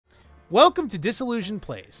Welcome to Disillusioned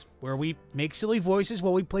Plays, where we make silly voices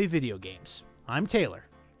while we play video games. I'm Taylor.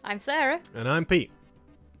 I'm Sarah. And I'm Pete.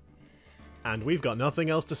 And we've got nothing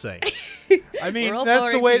else to say. I mean,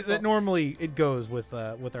 that's the way that normally it goes with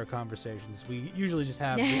our conversations. We usually just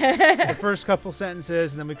have the first couple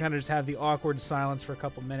sentences, and then we kind of just have the awkward silence for a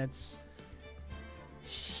couple minutes.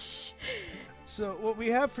 So what we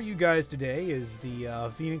have for you guys today is the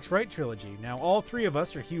Phoenix Wright trilogy. Now, all three of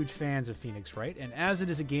us are huge fans of Phoenix Wright, and as it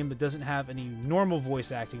is a game that doesn't have any normal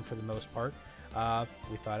voice acting for the most part,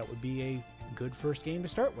 we thought it would be a good first game to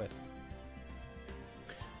start with.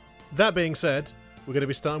 That being said, we're going to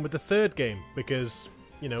be starting with the third game, because,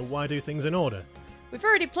 you know, why do things in order? We've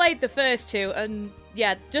already played the first two, and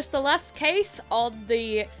yeah, just the last case on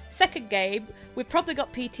the second game, we probably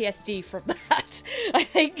got PTSD from that, I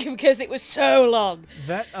think, because it was so long.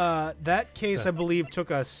 That case, I believe, took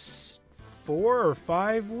us 4 or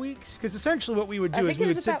 5 weeks, because essentially what we would do is we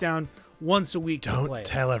would sit down once a week to play. Don't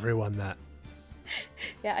tell everyone that.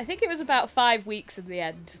 Yeah, I think it was about 5 weeks in the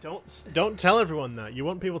end. Don't tell everyone that. You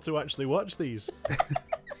want people to actually watch these.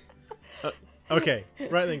 Okay,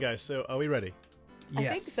 right then, guys. So, are we ready? Yes. I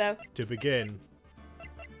think so. To begin.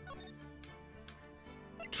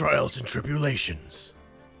 Trials and Tribulations.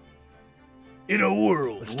 In a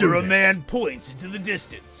world where a man points into the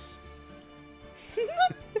distance.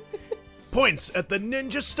 Points at the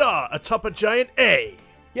ninja star atop a giant A.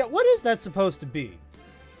 Yeah, what is that supposed to be?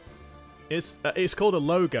 It's called a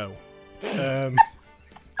logo.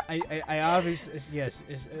 I obviously yes.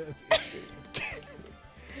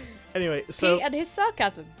 Anyway, so Pete and his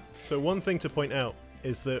sarcasm. So one thing to point out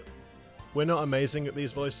is that we're not amazing at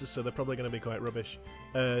these voices, so they're probably going to be quite rubbish.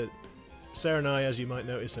 Sarah and I, as you might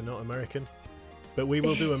notice, are not American, but we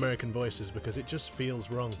will do American voices because it just feels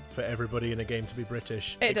wrong for everybody in a game to be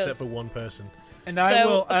British, except for one person. And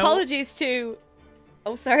apologies to.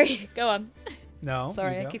 Oh, sorry. Go on. No.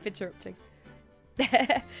 Sorry, I keep interrupting.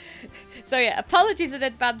 So yeah, apologies in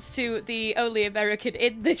advance to the only American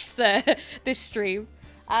in this this stream.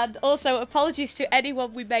 And also, apologies to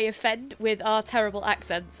anyone we may offend with our terrible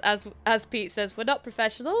accents. As Pete says, we're not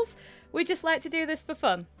professionals. We just like to do this for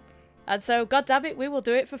fun. And so, goddammit, we will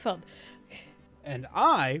do it for fun. And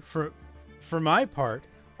I, for my part,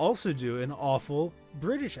 also do an awful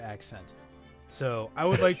British accent. So, I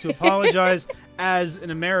would like to apologize as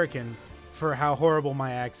an American for how horrible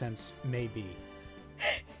my accents may be.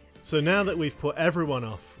 So now that we've put everyone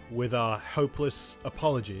off with our hopeless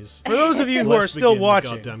apologies, for those of you who are still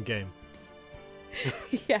watching, the goddamn game.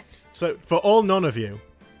 Yes. So for all none of you,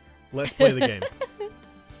 let's play the game.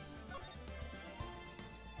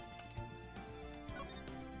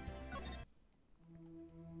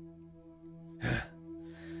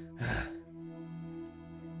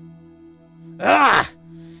 Ah!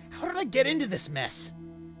 How did I get into this mess?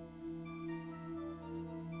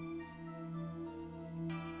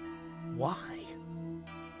 Why?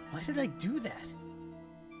 Why did I do that?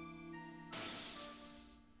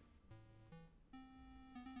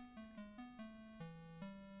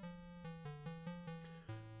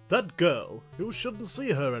 That girl, you shouldn't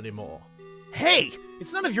see her anymore. Hey!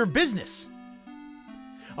 It's none of your business!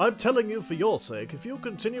 I'm telling you for your sake, if you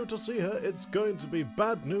continue to see her, it's going to be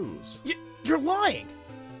bad news. You're lying!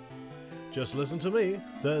 Just listen to me.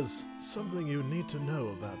 There's something you need to know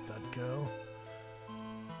about that girl.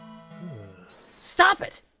 Stop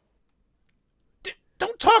it!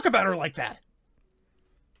 Don't talk about her like that!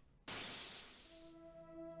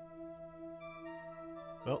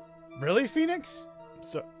 Well, really, Phoenix?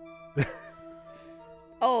 So...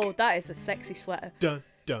 Oh, that is a sexy sweater. Dun,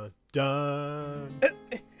 dun, dun.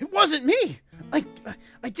 It wasn't me! I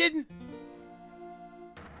didn't...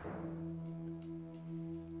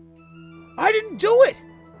 I didn't do it!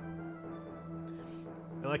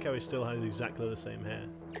 I like how he still has exactly the same hair.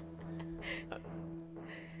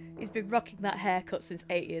 He's been rocking that haircut since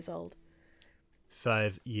 8 years old.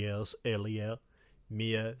 5 years earlier,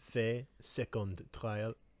 Mia Fey, second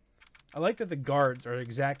trial. I like that the guards are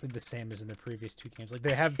exactly the same as in the previous 2 games. Like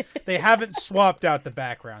they haven't swapped out the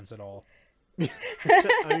backgrounds at all.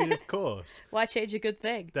 I mean, of course. Why change a good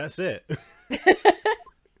thing? That's it.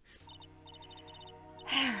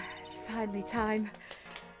 It's finally time.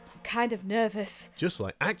 I'm kind of nervous. Just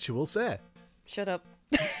like actual Sarah. Shut up.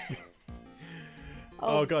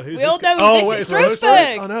 Oh god, who's we this all know guy? this is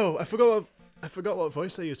Grossberg! Oh no, I forgot what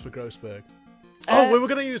voice I used for Grossberg. We were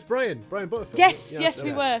gonna use Brian Butterfield. Yes,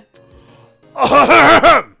 we were.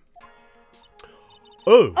 Oh!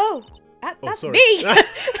 Oh, that's sorry. me!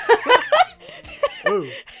 Oh,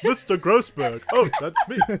 Mr. Grossberg. Oh, that's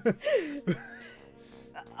me.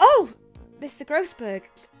 Oh, Mr. Grossberg,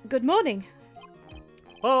 good morning.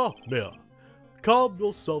 Ah, Mia, calm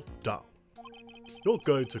yourself down. You're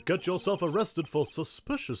going to get yourself arrested for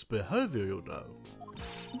suspicious behavior, you know.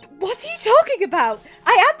 What are you talking about?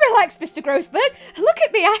 I am relaxed, Mr. Grossberg. Look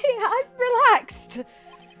at me, I'm relaxed.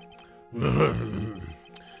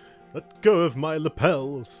 Let go of my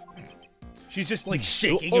lapels. She's just like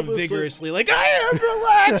shaking him vigorously, like, I am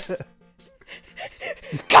relaxed!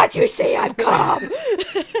 Can't you see I'm calm?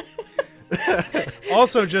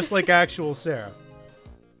 Also, just like actual Sarah.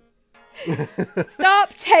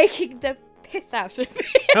 Stop taking the piss out of me.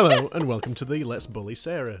 Hello, and welcome to the Let's Bully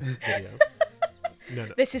Sarah video. No.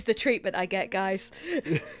 This is the treatment I get, guys.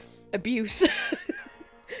 Abuse.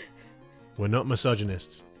 We're not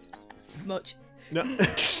misogynists. Much. No.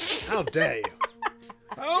 How dare you?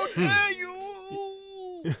 How dare you!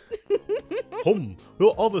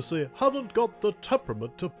 You obviously haven't got the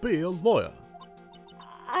temperament to be a lawyer.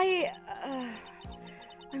 I'm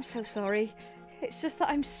so sorry. It's just that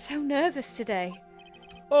I'm so nervous today.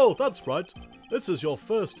 Oh, that's right. This is your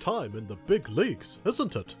first time in the big leagues,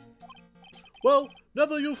 isn't it? Well,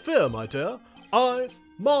 never you fear, my dear. I,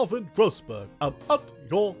 Marvin Grossberg, am at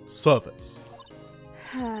your service.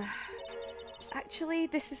 Actually,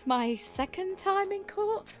 this is my second time in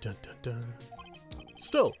court. Dun, dun, dun.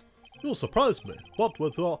 Still, you surprised me, what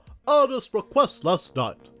with your earnest request last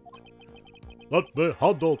night. Let me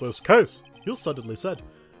handle this case, you suddenly said,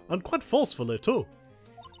 and quite forcefully too.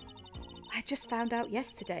 I just found out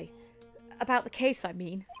yesterday. About the case, I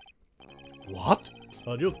mean. What?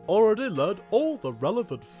 And you've already learned all the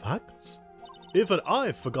relevant facts? Even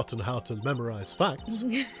I've forgotten how to memorize facts.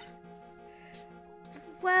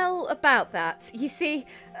 Well, about that. You see,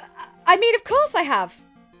 I mean, of course I have.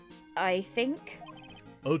 I think.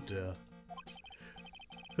 Oh dear.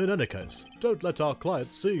 In any case, don't let our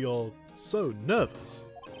client see you're so nervous.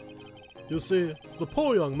 You see, the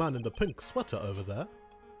poor young man in the pink sweater over there,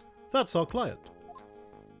 that's our client.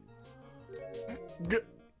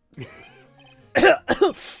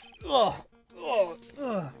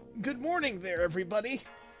 Good morning there, everybody.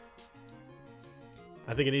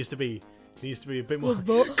 I think it needs to be a bit more.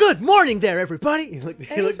 Good morning there, everybody. He looked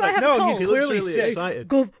He's like, might have a no, cold. he's he looks clearly really sick. excited.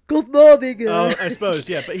 Good morning. Oh, I suppose,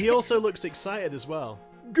 yeah, but he also looks excited as well.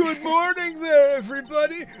 Good morning there,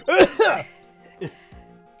 everybody.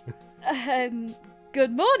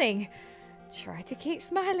 Good morning. Try to keep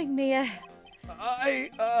smiling, Mia.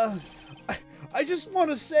 I just want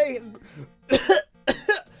to say,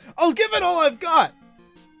 I'll give it all I've got.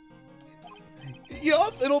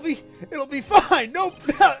 Yup, it'll be fine. No,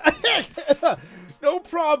 no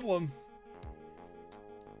problem.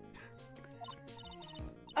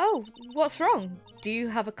 Oh, what's wrong? Do you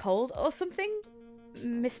have a cold or something,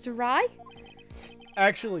 Mr. Rye?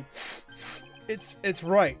 Actually, it's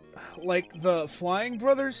right. Like the Flying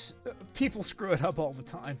Brothers, people screw it up all the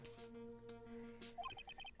time.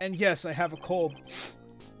 And yes, I have a cold.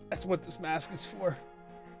 That's what this mask is for.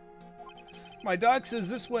 My doc says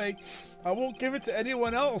this way, I won't give it to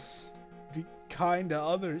anyone else. Be kind to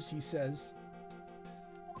others, he says.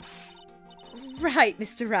 Right,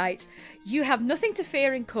 Mr. Wright. You have nothing to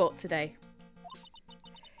fear in court today.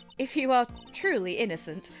 If you are truly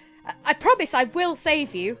innocent, I promise I will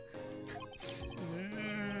save you.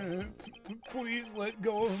 Please let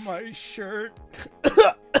go of my shirt.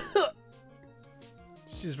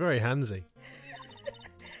 She's very handsy.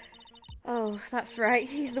 Oh, that's right.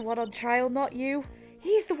 He's the one on trial, not you.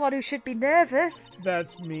 He's the one who should be nervous.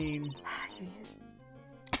 That's mean.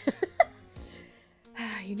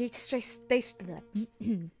 You need to stay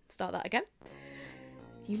start that again.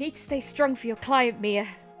 You need to stay strong for your client, Mia.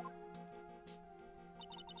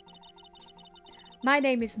 My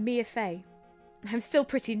name is Mia Fey. I'm still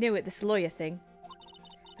pretty new at this lawyer thing.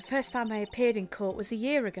 The first time I appeared in court was a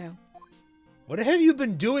year ago. What have you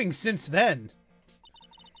been doing since then?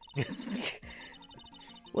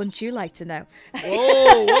 Wouldn't you like to know?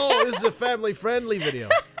 Whoa, this is a family-friendly video.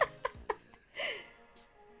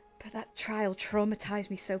 But that trial traumatized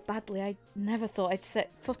me so badly, I never thought I'd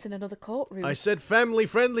set foot in another courtroom. I said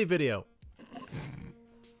family-friendly video.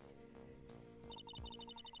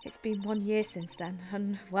 It's been 1 year since then,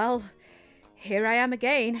 and, well, here I am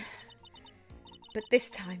again. But this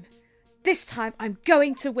time I'm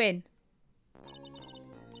going to win.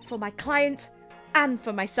 For my client and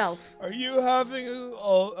for myself. Are you having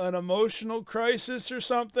an emotional crisis or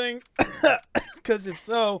something? Because if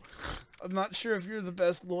so, I'm not sure if you're the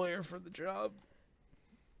best lawyer for the job.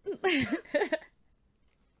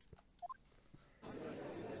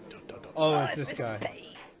 Oh, it's this guy.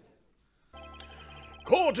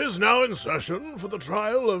 Court is now in session for the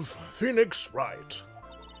trial of Phoenix Wright.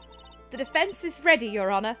 The defence is ready,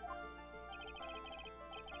 Your Honour.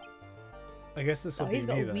 I guess this will be he's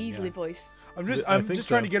got me a then. Weasley Yeah. voice. I'm think just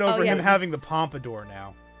so. trying to get over him yes. having the pompadour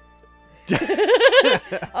now.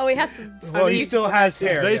 Oh, he has some. Well, he still has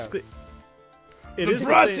It's hair. yeah. basically. It The is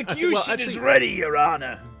prosecution well, actually, is ready, Your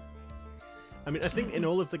Honor. I mean, I think in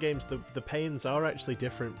all of the games, the Paynes are actually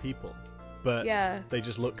different people, but Yeah. they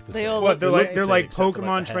just look the They same. all What look they're the like same. they're like Except for,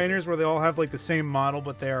 Pokemon the head. trainers where they all have like the same model,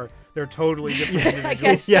 but they're totally different I individuals.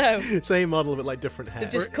 guess yeah, so. same model but like different hair.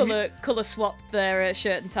 They've just Or- colour swapped their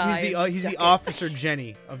shirt and tie. He's the jacket. Officer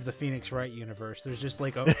Jenny of the Phoenix Wright universe. There's just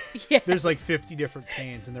like a Yes. there's like 50 different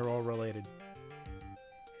Paynes and they're all related.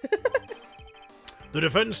 The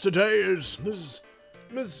defense today is Miss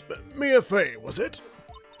Mia Fey, was it?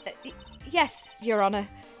 Yes, Your Honour.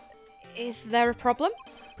 Is there a problem?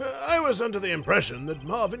 I was under the impression that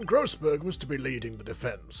Marvin Grossberg was to be leading the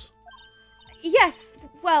defense. Yes.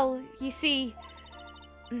 Well, you see,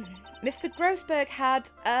 Mr. Grossberg had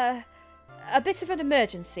a bit of an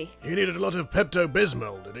emergency. He needed a lot of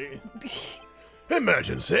Pepto-Bismol, did he?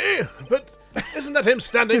 Emergency? But isn't that him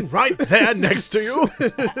standing right there next to you?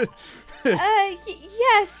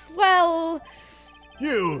 Yes. Well,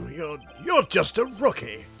 You're just a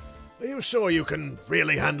rookie. Are you sure you can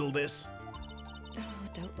really handle this? oh,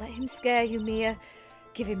 don't let him scare you, Mia.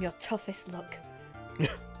 Give him your toughest look.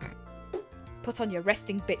 Put on your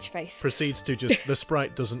resting bitch face. Proceeds to just the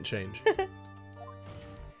sprite doesn't change.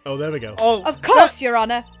 Oh, there we go. Oh, Of course, Your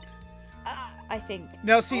Honour. I think.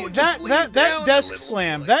 now see just lean that down a desk little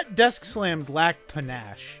slam lacked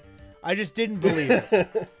panache. I just didn't believe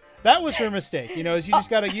it. That was her mistake. You know, is you just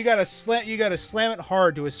gotta slam it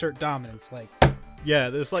hard to assert dominance. Like Yeah,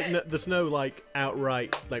 there's like there's no like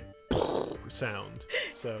outright like sound.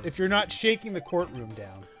 So if you're not shaking the courtroom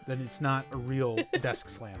down, then it's not a real desk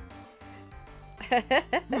slam.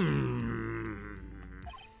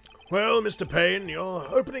 Well, Mr. Payne, your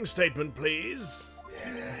opening statement, please.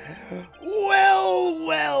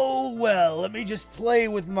 Well, let me just play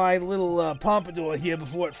with my little pompadour here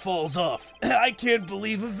before it falls off. I can't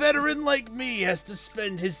believe a veteran like me has to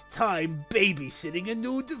spend his time babysitting a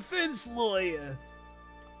new defense lawyer.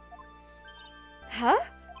 Huh?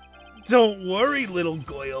 Don't worry, little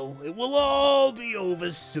Goyle. It will all be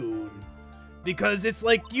over soon. Because it's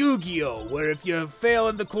like Yu-Gi-Oh, where if you fail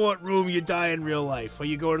in the courtroom, you die in real life, or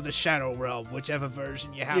you go to the Shadow Realm, whichever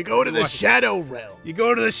version you have. You go to the Shadow Realm. You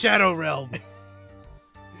go to the Shadow Realm.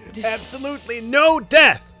 Absolutely no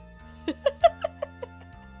death.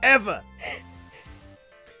 Ever.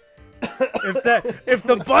 If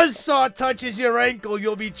the buzzsaw touches your ankle,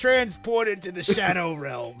 you'll be transported to the Shadow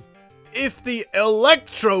Realm. If the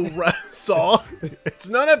electro saw, it's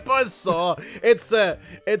not a buzz saw. It's a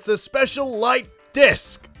special light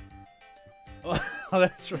disc. Oh,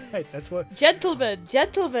 that's right. That's what.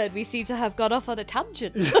 Gentlemen, we seem to have gone off on a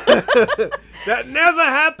tangent. That never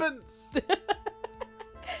happens.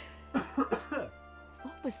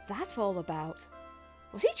 What was that all about?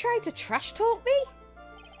 Was he trying to trash talk me?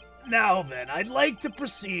 Now then, I'd like to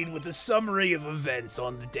proceed with a summary of events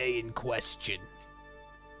on the day in question.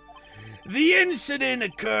 The incident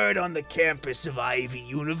occurred on the campus of Ivy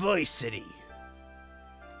University.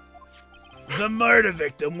 The murder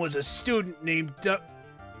victim was a student named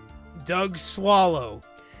Doug Swallow.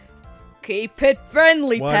 Keep it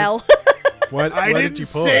friendly, Why- pal. why I did didn't you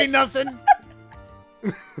pause? say nothing.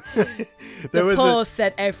 There was Pause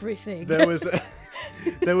said everything. there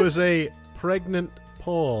was a pregnant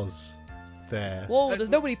pause there. Whoa, there's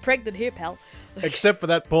nobody pregnant here, pal. Except for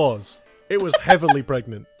that pause. It was heavily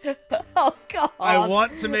pregnant. Oh, God. I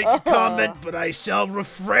want to make a comment, but I shall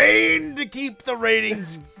refrain to keep the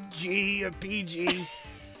ratings G or PG.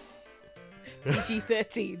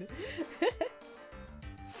 PG-13.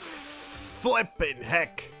 Flippin'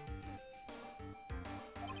 heck.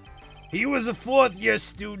 He was a fourth-year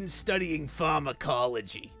student studying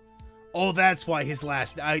pharmacology. Oh, that's why his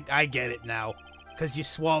last... I get it now. Because you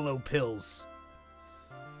swallow pills.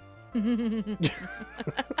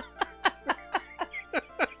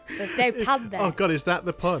 There's no pun there. Oh god, is that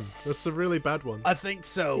the pun? That's a really bad one. I think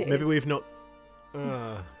so. Maybe is. we've not.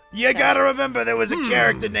 You gotta remember there was a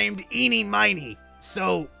character named Eenie Miney.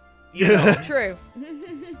 So, you know. True.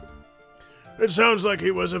 It sounds like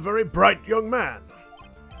he was a very bright young man.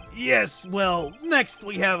 Yes, well, next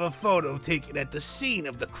we have a photo taken at the scene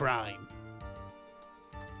of the crime.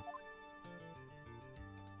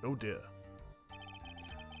 Oh dear.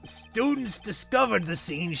 Students discovered the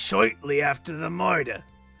scene shortly after the murder.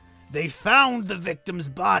 They found the victim's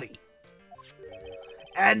body.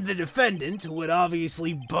 And the defendant, who had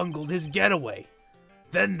obviously bungled his getaway.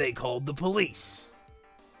 Then they called the police.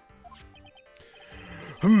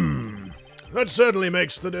 That certainly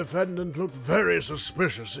makes the defendant look very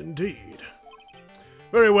suspicious indeed.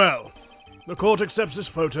 Very well. The court accepts this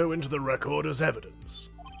photo into the record as evidence.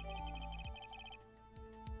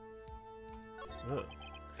 Oh.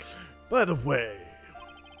 By the way,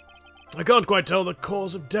 I can't quite tell the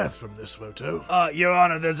cause of death from this photo. Your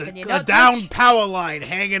Honor, there's Can you a not down touch? power line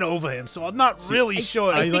hanging over him, so I'm not really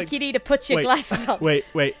sure. I think like you need to put your glasses on. Wait.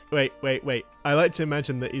 I like to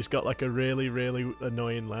imagine that he's got like a really, really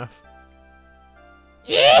annoying laugh.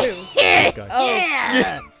 Okay.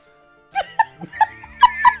 Oh,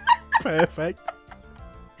 Perfect.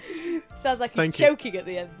 sounds like he's Thank you. choking at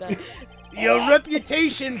the end there. Your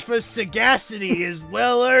reputation for sagacity is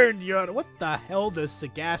well earned, Your Honor. What the hell does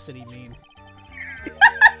sagacity mean?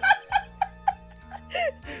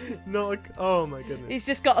 No, like, oh my goodness. He's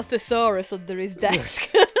just got a thesaurus under his desk.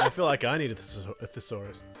 I feel like I need a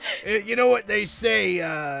thesaurus. You know what they say,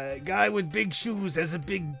 guy with big shoes has a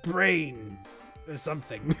big brain, or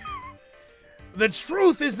something. The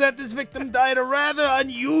truth is that this victim died a rather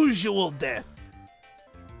unusual death.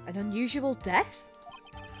 An unusual death?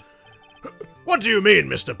 What do you mean,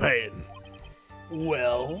 Mr. Payne?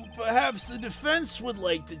 Well, perhaps the defense would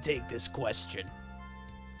like to take this question.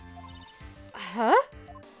 Huh?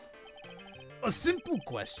 A simple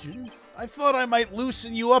question. I thought I might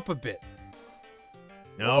loosen you up a bit.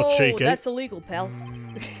 Now, Oh, cheeky. that's illegal, pal.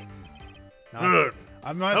 I'm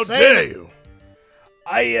not How saying dare it. you?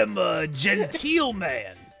 I am a genteel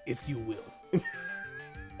man, if you will.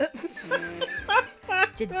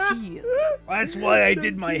 Genteel. That's why I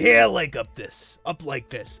did my hair like up like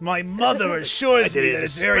this. My mother assures me that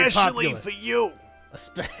it's very Especially popular. for you.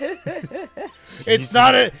 It's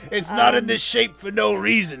not in this shape for no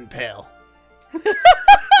reason, pal.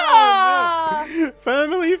 Ah!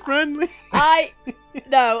 Family friendly.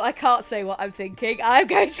 No, I can't say what I'm thinking. I'm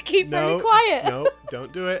going to keep very quiet. No,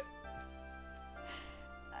 don't do it.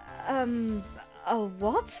 Oh,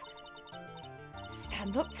 what?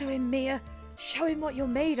 Stand up to him, Mia. Show him what you're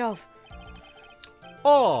made of.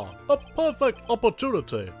 Ah, a perfect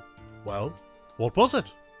opportunity. Well, what was it?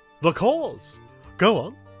 The cause.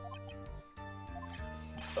 Go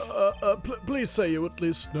on. Please say you at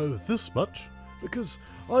least know this much, because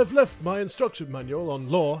I've left my instruction manual on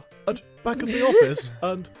law at back of the office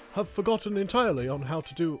and have forgotten entirely on how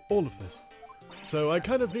to do all of this. So I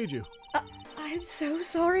kind of need you. I'm so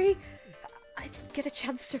sorry. I didn't get a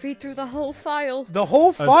chance to read through the whole file. The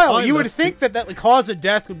whole file. I You would left think that the cause of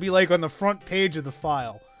death would be like on the front page of the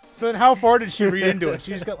file. So then, how far did she read into it?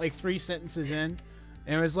 She just got like 3 sentences in,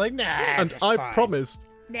 and was like, "Nah." And I promised.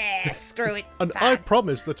 Nah, screw it. And I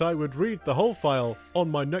promised that I would read the whole file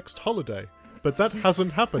on my next holiday, but that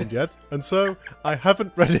hasn't happened yet, and so I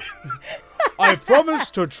haven't read it. I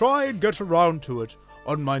promise to try and get around to it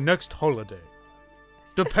on my next holiday,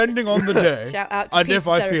 depending on the day. Shout out to and Peter if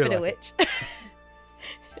I feel like it.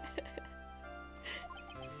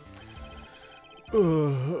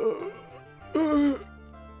 Serafinowicz.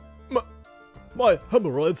 My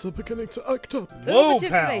hemorrhoids are beginning to act up. So Whoa, much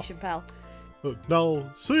pal. information, pal. Now,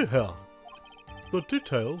 see here. The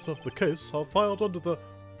details of the case are filed under the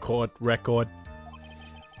Court record.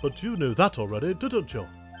 But you knew that already, didn't you?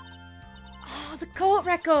 Oh, the court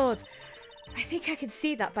record. I think I can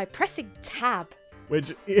see that by pressing tab.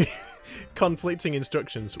 Which conflicting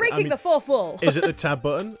instructions. Breaking the fourth wall. Is it the tab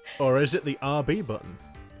button or is it the RB button?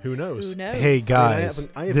 Who knows? Who knows? Hey guys,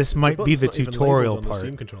 this might be the button's not even tutorial labelled on the part.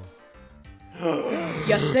 Steam controller.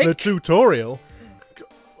 You The think? tutorial?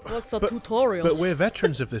 What's a tutorial? But we're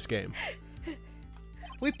veterans of this game.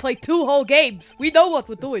 We played 2 whole games. We know what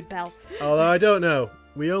we're doing, pal. Although I don't know.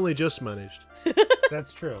 We only just managed.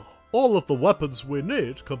 That's true. All of the weapons we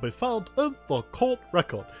need can be found in the court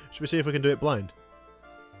record. Should we see if we can do it blind?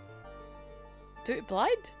 Do it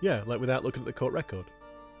blind? Yeah, like without looking at the court record.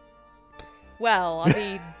 Well, I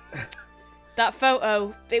mean, that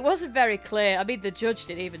photo, it wasn't very clear. I mean, the judge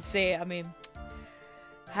didn't even see it. I mean,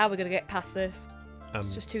 how are we going to get past this?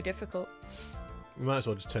 It's just too difficult. We might as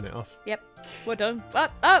well just turn it off. Yep, we're done. Oh,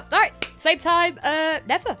 alright, same time,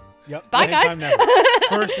 never. Yep. Bye, anytime guys. never.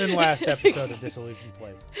 First and last episode of Disillusioned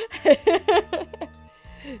Plays.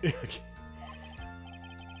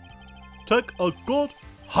 Take a good,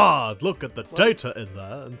 hard look at the data in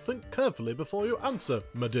there and think carefully before you answer,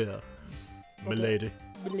 my dear. Milady.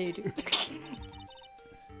 Milady.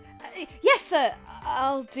 Yes, sir.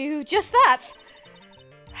 I'll do just that.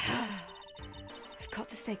 I've got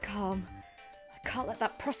to stay calm. I can't let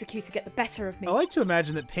that prosecutor get the better of me. I like to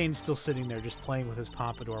imagine that Payne's still sitting there just playing with his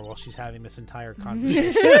pompadour while she's having this entire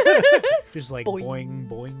conversation. Just like boing,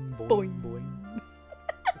 boing, boing, boing. boing.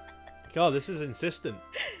 God, this is insistent.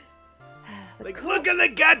 Like, look at the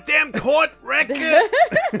goddamn court record!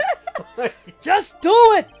 Just do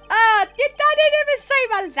it! I didn't even say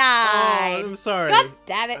my line! Oh, I'm sorry. God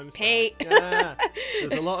damn it, I'm Pete! Yeah,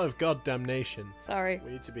 there's a lot of goddamnation. Sorry.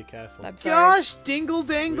 We need to be careful. I'm sorry. Gosh, dingle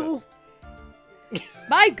dangle.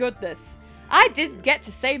 My goodness. I didn't get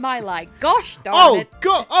to say my line. Gosh darn it.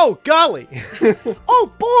 Oh, golly!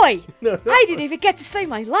 Oh boy! No. I didn't even get to say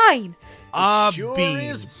my line. Sure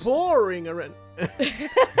Beans. is boring around.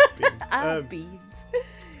 Beans.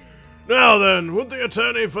 Now then, would the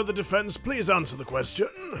attorney for the defense please answer the question?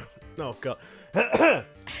 Oh, God.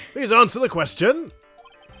 Please answer the question.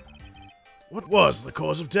 What was the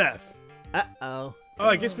cause of death? Uh-oh. Oh,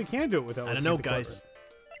 I guess we can do it without. I don't looking know, at the guys.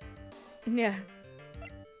 Yeah.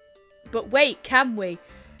 But wait, can we?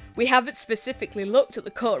 We haven't specifically looked at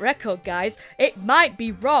the court record, guys. It might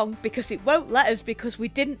be wrong because it won't let us because we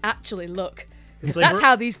didn't actually look. It's like That's we're-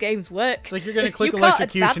 how these games work. It's like you're gonna click You can't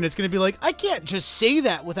electrocution. advance- It's gonna be like, I can't just say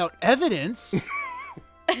that without evidence.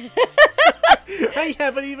 I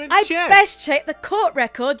haven't even I checked. best check the court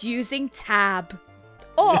record using tab.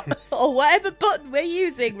 Or whatever button we're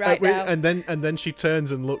using right now. And then she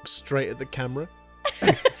turns and looks straight at the camera.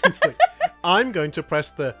 I'm going to press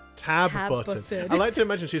the tab button. I like to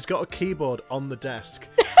imagine she's got a keyboard on the desk,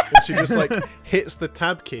 and she just like hits the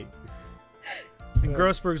tab key. And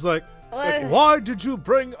Grossberg's like, Uh, why did you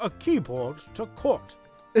bring a keyboard to court?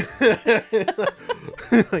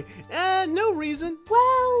 Like, no reason.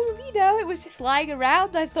 Well, you know, it was just lying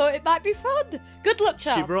around. I thought it might be fun. Good luck, She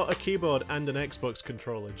Charm. brought a keyboard and an Xbox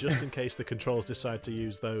controller just in case the controls decide to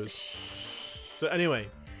use those. So anyway,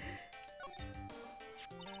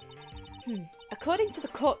 According to the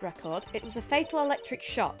court record, it was a fatal electric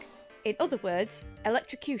shock. In other words,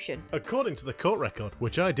 electrocution. according to the court record,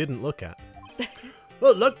 which I didn't look at.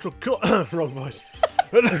 Wrong voice.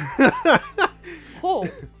 Oh,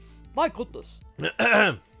 my goodness.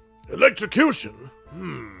 Electrocution?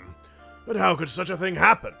 But how could such a thing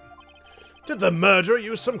happen? Did the murderer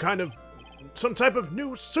use some type of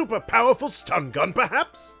new super powerful stun gun,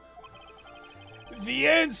 perhaps? The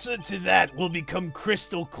answer to that will become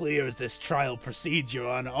crystal clear as this trial proceeds, Your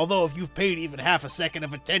Honor. Although if you've paid even half a second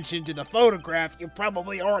of attention to the photograph, you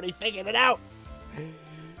probably already figured it out.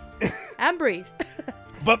 And breathe.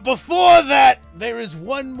 But before that, there is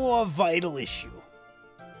one more vital issue.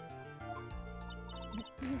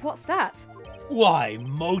 What's that? Why,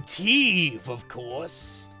 motif, of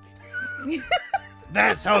course.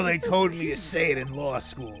 That's how they told me to say it in law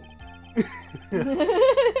school.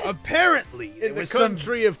 Apparently, there In the was some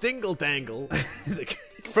country of Dingle Dangle.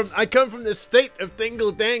 I come from the state of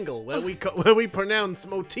Dingle Dangle, where we pronounce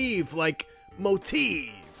motif like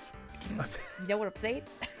motif. You know what I'm saying?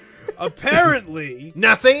 apparently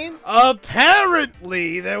Nothing.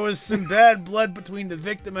 there was some bad blood between the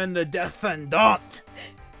victim and the defendant.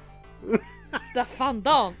 The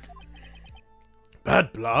fondant.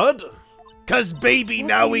 Bad blood? 'Cause baby, What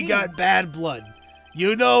now do you we mean? got bad blood.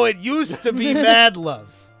 You know, it used to be mad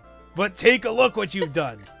love. But take a look what you've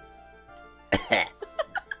done.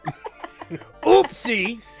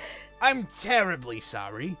 Oopsie. I'm terribly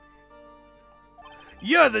sorry.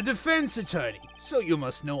 You're the defense attorney, so you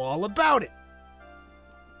must know all about it.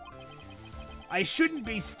 I shouldn't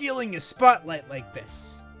be stealing a spotlight like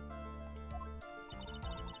this.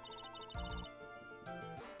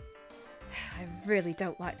 I really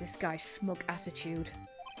don't like this guy's smug attitude.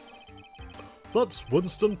 That's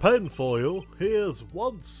Winston Payne for you. He is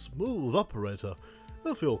one smooth operator.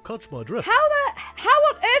 If you'll catch my drift. How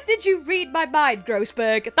on earth did you read my mind,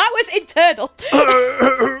 Grossberg? That was internal.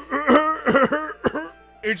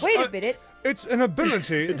 Wait a minute. It's an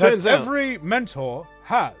ability that turns out- every mentor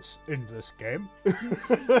has in this game.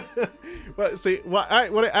 But see, what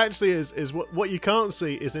it actually is what you can't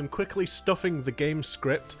see is him quickly stuffing the game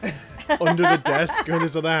script under the desk with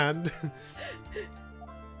his other hand.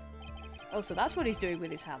 Oh, so that's what he's doing with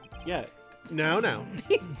his hand. Yeah. Now.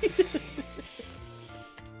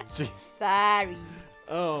 Jeez. Sorry.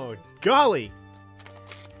 Oh, golly.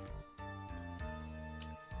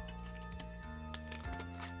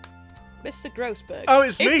 Mr. Grossberg. Oh,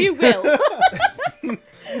 it's if me. you will.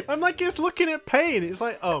 I'm like, it's looking at Payne. It's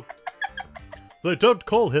like, oh. They don't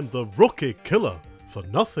call him the rookie killer for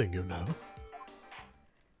nothing, you know.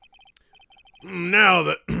 Now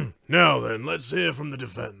then, let's hear from the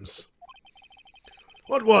defense.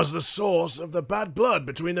 What was the source of the bad blood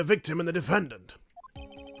between the victim and the defendant?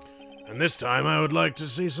 And this time I would like to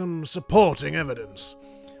see some supporting evidence.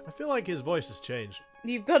 I feel like his voice has changed.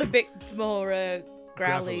 You've got a bit more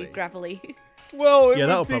gravelly. Well, it Yeah,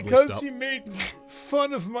 that'll was probably because stop. he made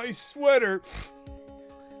fun of my sweater.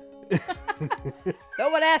 No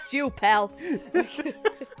one asked you, pal.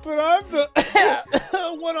 But I'm the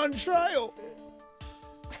one on trial.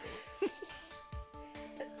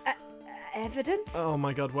 Evidence? Oh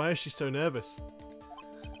my god, why is she so nervous?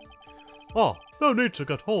 Ah, no need to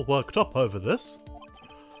get all worked up over this.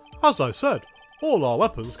 As I said, all our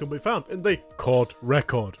weapons can be found in the court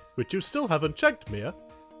record, which you still haven't checked, Mia.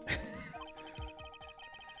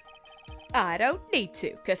 I don't need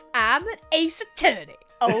to, because I'm an ace attorney.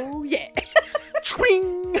 Oh, yeah.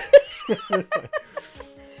 Twing!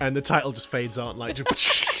 And the title just fades out like...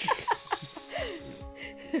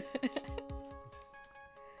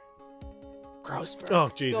 Grossberg. Oh,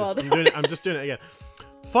 Jesus. God. I'm just doing it again.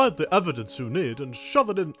 Find the evidence you need and shove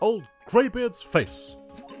it in old Greybeard's face.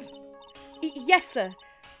 Yes, sir.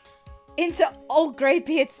 Into old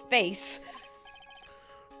Greybeard's face.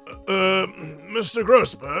 Mr.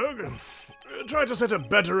 Grossberg, try to set a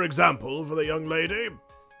better example for the young lady,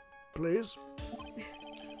 please.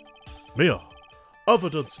 Mia,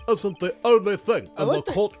 evidence isn't the only thing in like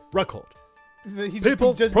the that. court record. He just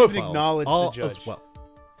People's doesn't even profiles acknowledge the are judge. as well.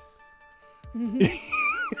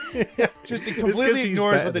 Just he 'cause completely he's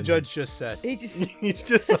ignores better what the than judge just said. He just... He's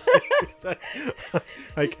just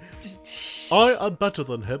like I am better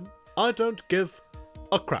than him. I don't give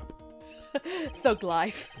a crap. Thug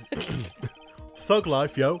life. Thug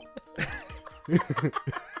life, yo.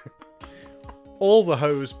 all the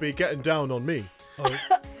hoes be getting down on me.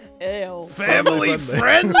 Ew. Family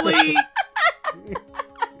friendly.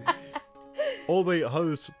 All the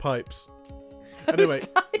hose pipes. Anyway,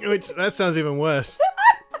 which that sounds even worse.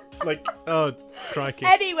 Like, oh, crikey.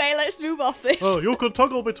 Anyway, let's move off this. Oh, you can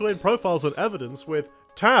toggle between profiles and evidence with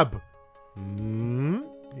tab.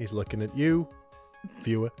 He's looking at you,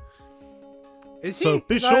 viewer. Is he? So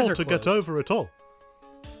be His eyes sure are to get closed. over it all.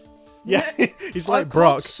 Yeah, he's I like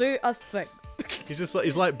Brock. can't see a thing.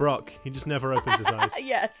 He's like Brock. He just never opens his eyes.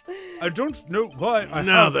 Yes. I don't know why I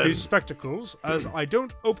Now have then. these spectacles, as I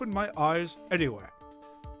don't open my eyes anywhere.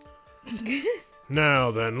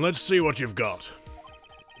 Now then, let's see what you've got.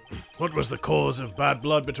 What was the cause of bad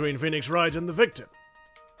blood between Phoenix Wright and the victim?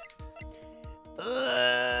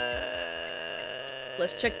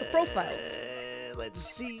 Let's check the profiles. Let's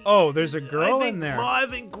see. Oh, there's a I girl think in there.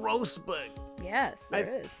 Marvin Grossberg. Yes,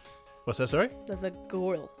 there is. What's that, sorry? There's a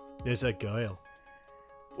girl. There's a girl.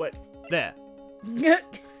 What? There.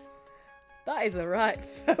 That is a right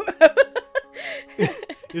photo.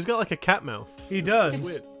 He's got like a cat mouth. He does. It's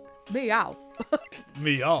weird. Meow.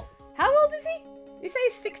 Meow. How old is he? You say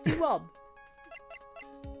he's 61.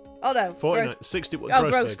 Oh no. 49, 61.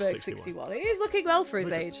 Grossberg, Grossberg, 61. He's looking well for his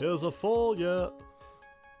age. Here's a full-year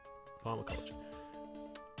Pharmacology.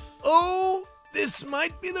 Oh, this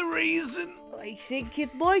might be the reason. I think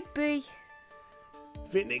it might be.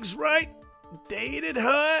 Phoenix Wright dated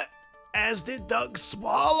her, as did Doug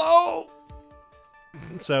Swallow.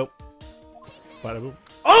 So, whatever.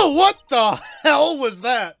 Oh, what the hell was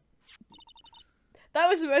that? That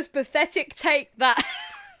was the most pathetic take that.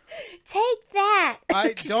 Take that.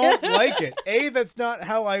 I don't like it. A, that's not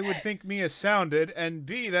how I would think Mia sounded, and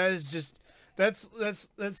B, that is just that's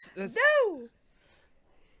No.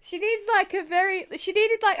 She needs like a very. She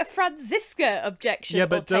needed like a Franziska objection. Yeah,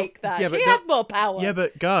 but or take that. yeah, but she had more power. Yeah,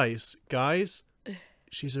 but guys,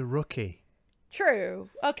 she's a rookie. True.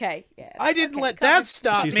 Okay. Yeah. I didn't okay, let can't that be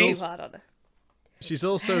stop She's me. also- too hard on her. She's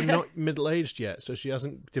also not middle-aged yet, so she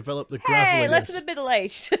hasn't developed the graveliness. Hey, less than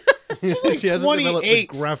middle-aged. she hasn't developed the 28.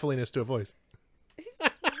 graveliness to her voice.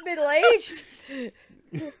 Middle-aged.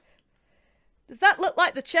 Does that look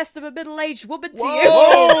like the chest of a middle-aged woman to you?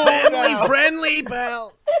 Whoa, family friendly,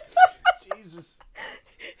 pal. Jesus.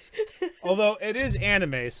 Although it is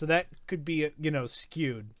anime, so that could be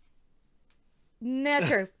skewed. Nah,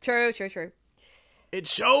 true. True. It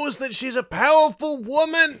shows that she's a powerful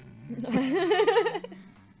woman.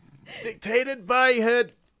 Dictated by her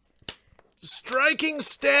striking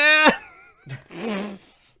stare.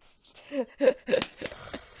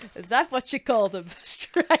 Is that what you call them?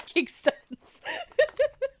 Striking stance.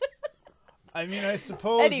 I mean, I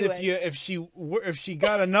suppose Anyway. if she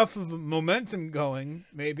got enough of a momentum going,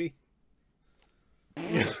 maybe.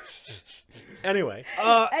 Anyway,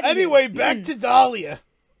 Anyway, back to Dahlia.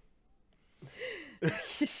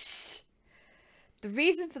 The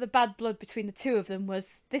reason for the bad blood between the two of them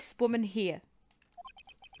was this woman here.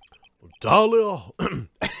 Dahlia.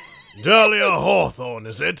 Dahlia Hawthorne,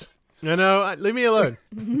 is it? no, leave me alone.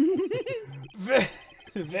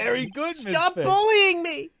 Very good, Miss Stop Fey. bullying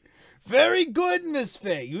me. Very good, Miss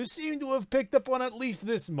Fey. You seem to have picked up on at least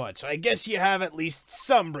this much. I guess you have at least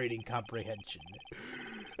some reading comprehension.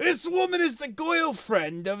 This woman is the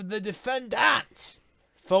girlfriend of the defendant.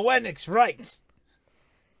 Phoenix Wright.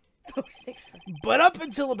 But up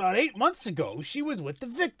until about 8 months ago, she was with the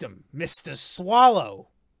victim, Mr. Swallow.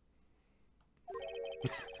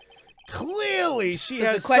 Clearly, she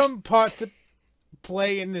has some part to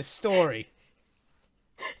play in this story.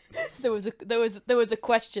 There was a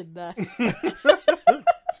question there.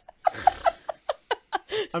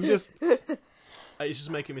 It's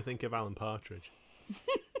just making me think of Alan Partridge.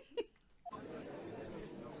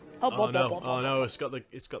 Oh no, it's got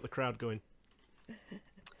the crowd going.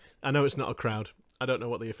 I know it's not a crowd. I don't know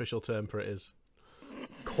what the official term for it is.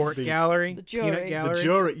 Court gallery? The jury. Peanut gallery? The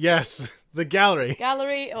jury, yes. The gallery.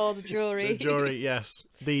 Gallery or the jury? The jury, yes.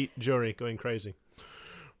 The jury going crazy.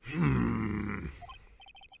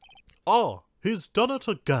 Ah, he's done it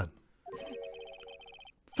again.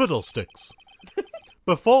 Fiddlesticks.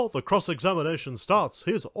 Before the cross-examination starts,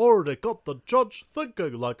 he's already got the judge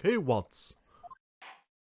thinking like he wants.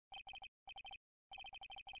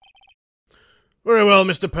 Very well,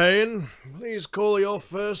 Mr. Payne. Please call your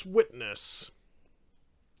first witness.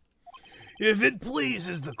 If it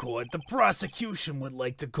pleases the court, the prosecution would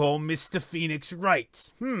like to call Mr. Phoenix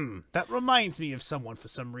Wright. That reminds me of someone for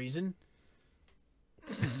some reason.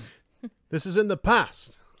 This is in the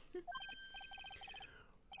past.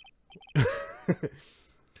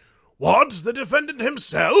 What? The defendant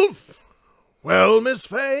himself? Well, Miss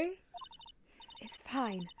Fey? It's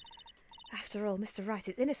fine. After all, Mr. Wright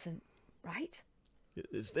is innocent, right?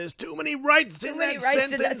 There's too many rights in that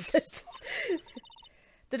sentence.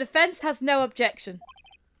 The defense has no objection.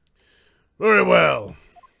 Very well.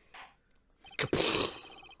 The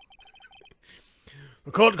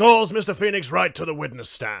court calls Mr. Phoenix Wright to the witness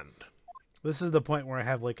stand. This is the point where I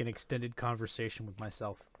have like an extended conversation with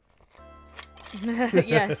myself.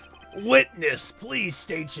 Yes. Witness, please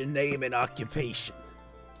state your name and occupation.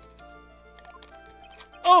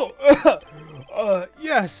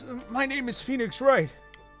 Yes, my name is Phoenix Wright.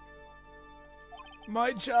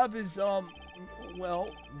 My job is, well,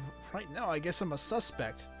 right now I guess I'm a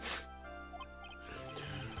suspect.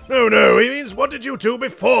 No, he means what did you do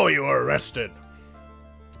before you were arrested?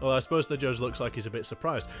 Well, I suppose the judge looks like he's a bit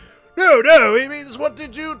surprised. No, he means what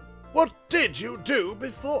did you do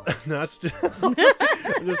before? No, that's just,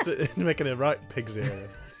 just making it right pig's ear.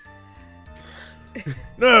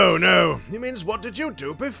 No, he means what did you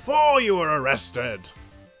do before you were arrested?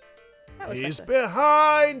 He's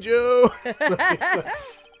behind you.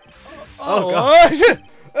 God.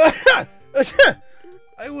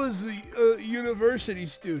 I was a university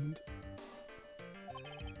student.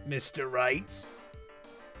 Mr. Wright,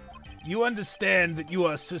 you understand that you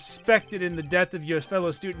are suspected in the death of your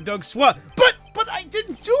fellow student Doug But I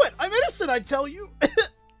didn't do it. I'm innocent, I tell you.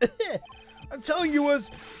 I'm telling you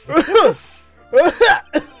was...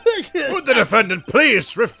 Would the defendant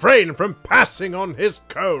please refrain from passing on his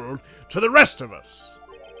cold to the rest of us?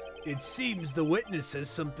 It seems the witness has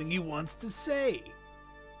something he wants to say.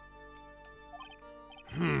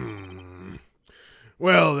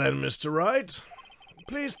 Well then, Mr. Wright,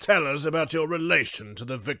 please tell us about your relation to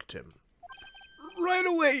the victim. Right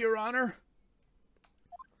away, Your Honor.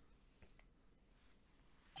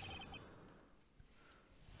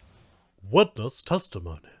 Witness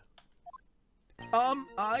testimony.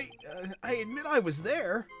 I admit I was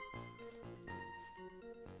there.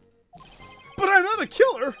 But I'm not a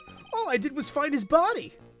killer. All I did was find his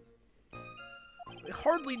body. I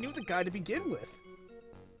hardly knew the guy to begin with.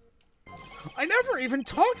 I never even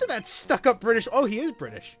talked to that stuck-up British... Oh, he is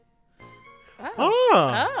British. Yay!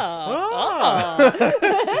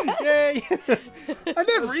 I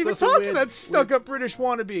never even talked to that stuck-up British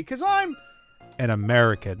wannabe, because I'm... an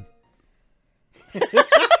American.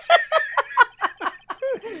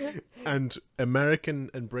 And American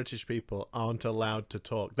and British people aren't allowed to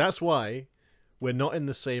talk. That's why we're not in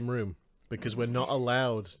the same room, because we're not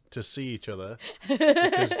allowed to see each other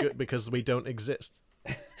because we don't exist.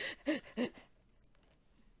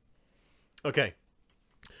 Okay.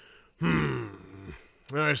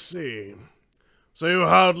 I see. So you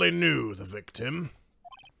hardly knew the victim?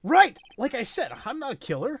 Right! Like I said, I'm not a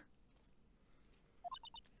killer.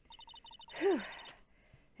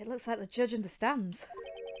 It looks like the judge understands.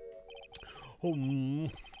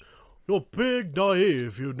 You're big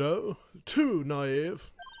naive, you know. Too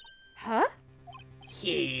naive. Huh?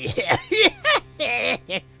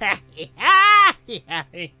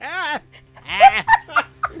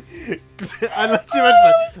 I love too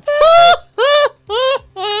much.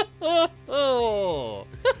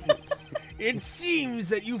 It seems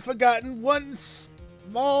that you've forgotten one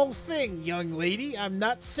small thing, young lady. I'm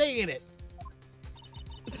not saying it.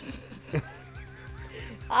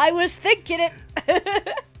 I was thinking it.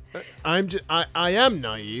 I am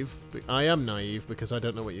naive. I am naive because I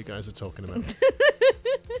don't know what you guys are talking about.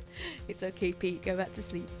 It's okay, Pete. Go back to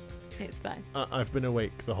sleep. It's fine. I've been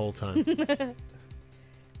awake the whole time.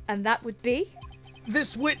 And that would be?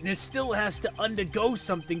 This witness still has to undergo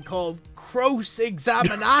something called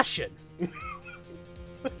cross-examination.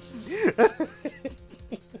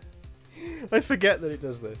 I forget that it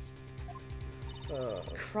does this.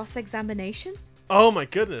 Cross-examination? Oh my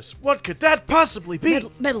goodness! What could that possibly be?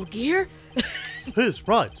 Metal Gear? He's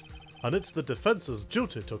right, and it's the defense's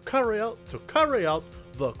duty to carry out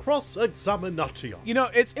the cross-examination. You know,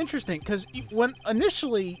 it's interesting because when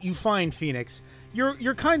initially you find Phoenix,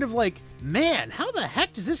 you're kind of like, man, how the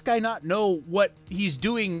heck does this guy not know what he's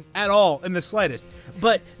doing at all in the slightest?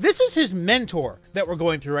 But this is his mentor that we're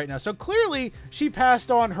going through right now. So clearly she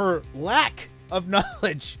passed on her lack of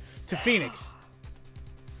knowledge to Phoenix.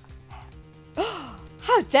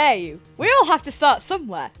 How dare you? We all have to start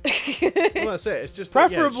somewhere. Well, that's it. It's just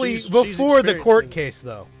Preferably she's before the court experiencing- case,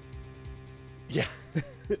 though. Yeah.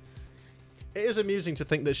 It is amusing to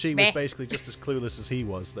think that she was basically just as clueless as he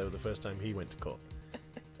was, though, the first time he went to court.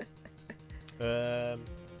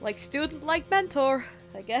 Like student, like mentor,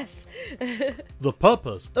 I guess. The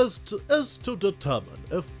purpose is to determine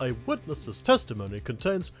if a witness's testimony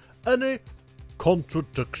contains any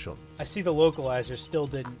contradictions. I see the localizer still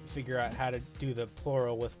didn't figure out how to do the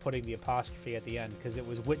plural with putting the apostrophe at the end because it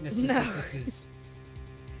was witnesses.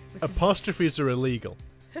 Apostrophes are illegal.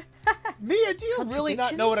 Mia, do you really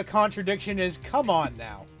not know what a contradiction is? Come on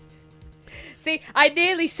now. See, I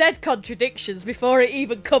nearly said contradictions before it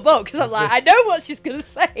even come up because I'm like, I know what she's gonna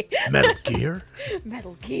say. Metal Gear?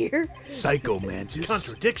 Metal Gear. Psycho Mantis.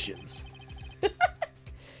 Contradictions?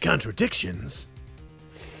 Contradictions?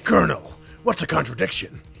 Colonel, what's a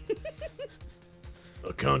contradiction?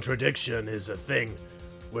 A contradiction is a thing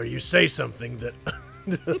where you say something that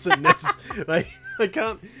doesn't necessarily... Like, I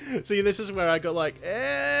can't... See, this is where I got like,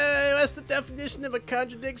 what's the definition of a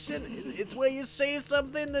contradiction? It's where you say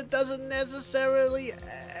something that doesn't necessarily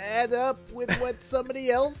add up with what somebody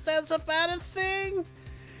else says about a thing.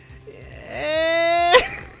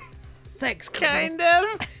 Thanks, Kind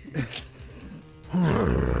of.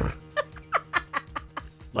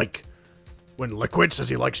 Like, when Liquid says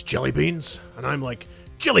he likes jelly beans, and I'm like,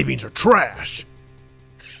 jelly beans are trash.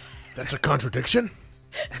 That's a contradiction?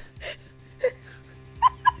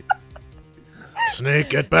 Snake,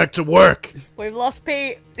 get back to work. We've lost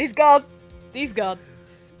Pete. He's gone. He's gone.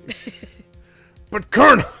 But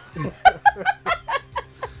Colonel...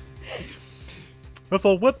 If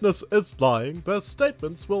a witness is lying, their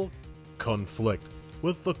statements will conflict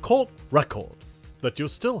with the court record that you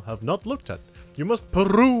still have not looked at. You must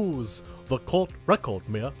peruse the court record,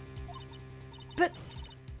 Mia. But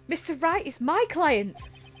Mr. Wright is my client.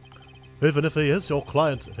 Even if he is your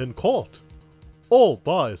client in court, all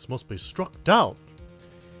dice must be struck down.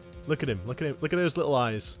 Look at him, look at him, look at those little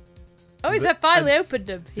eyes. Oh, he's finally opened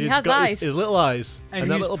them. He He's has got eyes. his little eyes, And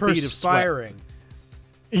that he's little bead of sweat. perspiring.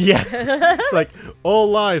 Yeah, it's like all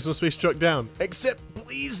lies must be struck down, except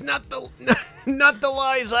please not the not the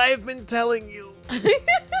lies I've been telling you.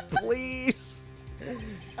 Please.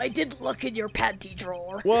 I didn't look in your panty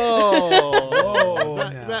drawer. Whoa!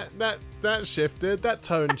 no. that shifted. That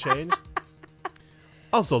tone changed.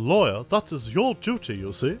 As a lawyer, that is your duty,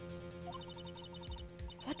 you see.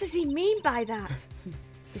 What does he mean by that?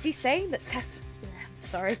 Is he saying that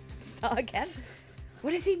Sorry, start again.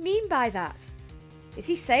 What does he mean by that? Is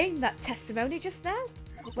he saying that testimony just now?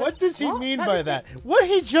 What does he What? mean by that? What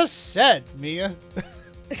he just said, Mia.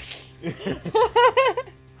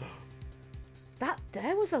 That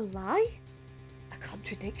there was a lie? A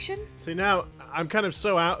contradiction? See, now I'm kind of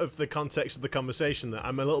so out of the context of the conversation that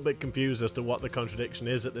I'm a little bit confused as to what the contradiction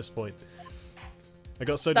is at this point. I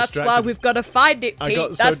got so That's distracted. why we've got to find it, I Pete.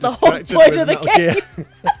 got so That's the whole distracted point with of the Metal Gear. game.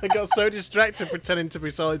 I got so distracted pretending to be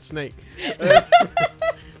Solid Snake.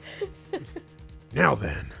 Now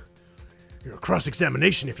then, your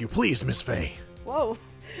cross-examination, if you please, Miss Fey. Whoa.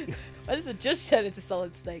 Why did the judge turn into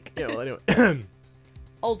Solid Snake? Yeah, well, anyway.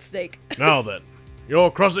 Old Snake. Now then,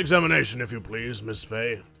 your cross-examination, if you please, Miss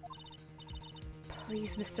Fey.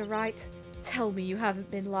 Please, Mr. Wright, tell me you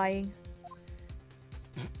haven't been lying.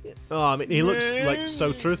 Oh, I mean, he looks like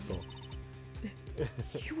so truthful.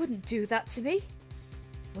 You wouldn't do that to me,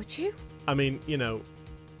 would you? I mean, you know,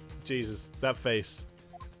 Jesus, that face.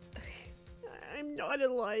 I'm not a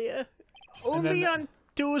liar. Only on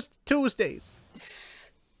Tuesdays.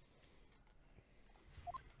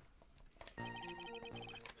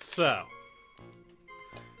 So,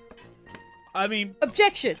 I mean,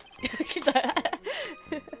 Objection!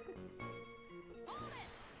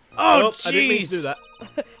 Oh, I didn't mean to do jeez. that.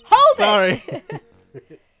 Hold Sorry.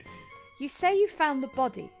 it! You say you found the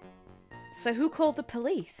body. So who called the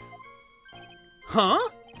police? Huh?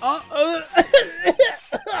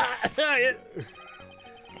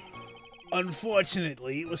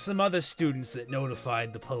 Unfortunately, it was some other students that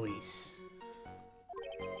notified the police.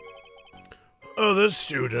 Other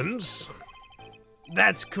students?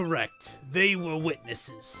 That's correct. They were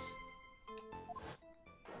witnesses.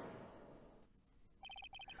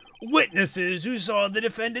 Witnesses who saw the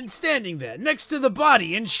defendant standing there, next to the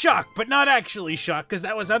body in shock, but not actually shocked, because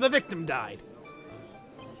that was how the victim died.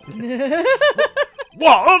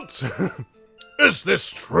 What? Is this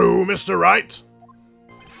true, Mr. Wright?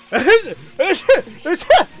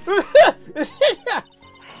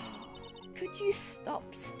 Could you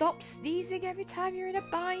stop sneezing every time you're in a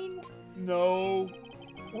bind? No.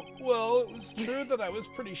 Well, it was true that I was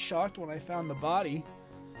pretty shocked when I found the body.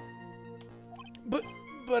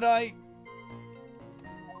 But I...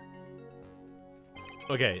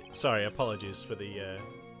 Okay, sorry, apologies for the...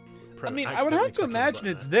 I mean, I would have to imagine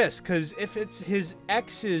it's this, because if it's his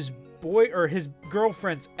ex's boy, or his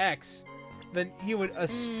girlfriend's ex, then he would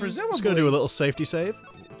presumably... Just gonna do a little safety save.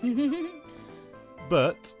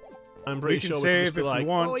 But I'm pretty We can sure we can save just be if like, you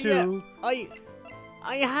want to.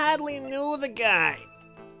 I hardly knew the guy.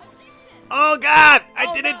 Oh God,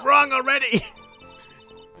 I did it wrong already.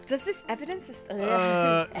 Does this evidence...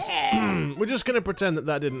 We're just gonna pretend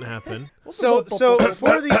that didn't happen. So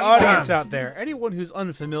for the audience out there, anyone who's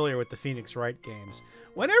unfamiliar with the Phoenix Wright games,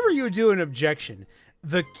 whenever you do an objection,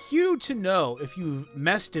 the cue to know if you've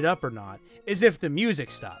messed it up or not is if the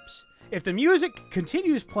music stops. If the music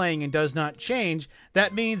continues playing and does not change,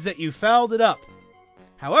 that means that you fouled it up.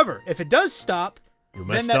 However, if it does stop,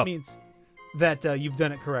 then that means that you've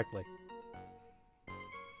done it correctly.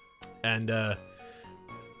 And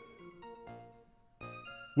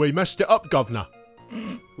We messed it up, governor.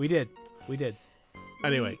 We did.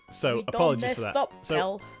 anyway, so We done apologies for messed that. up, So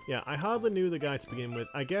pal. yeah, I hardly knew the guy to begin with.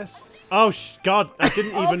 I guess. Oh God, I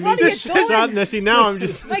didn't even mean what are to you doing? sadness. See, now I'm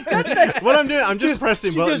just. My goodness! What I'm doing, I'm just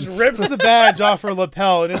pressing She buttons. just rips the badge off her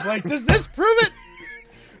lapel and is like, does this prove it?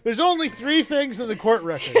 There's only 3 things in the court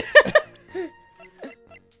record.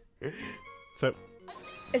 So.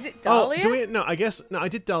 Is it Oh, Dahlia? do we? No, I guess. No, I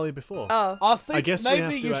did Dahlia before. Oh. I think I guess we have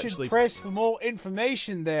maybe to you actually- should press for more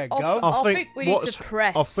information there, Gov. I think we need to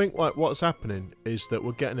press. I think like what's happening is that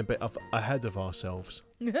we're getting a bit ahead of ourselves.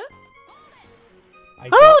 I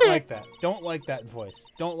don't like that. Don't like that voice.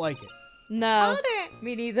 Don't like it. No,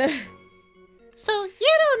 me neither. So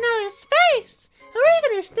you don't know his face, or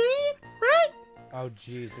even his name, right? Oh,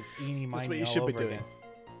 jeez, it's Eenie That's Miney what you all should be over doing.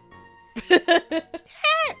 again.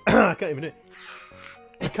 I can't even do it.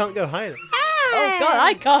 I can't go higher. Oh God,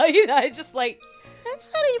 I can't either. I just like. That's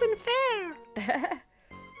not even fair.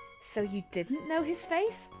 So you didn't know his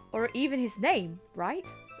face, or even his name, right?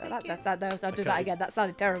 No, don't do that again. That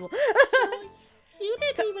sounded terrible. So you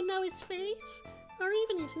didn't even know his face, or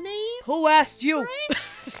even his name. Who asked you?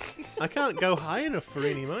 I can't go high enough for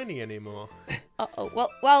Eenie Miney anymore.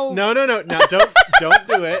 Well. No, don't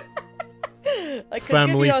do it. I could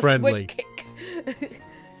Family give you a friendly. swing kick.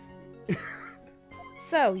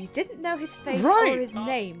 So you didn't know his face Right, or his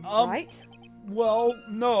name, um, right? Well,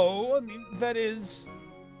 no. I mean, that is...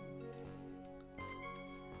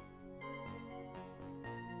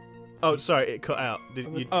 Oh, sorry, it cut out. Did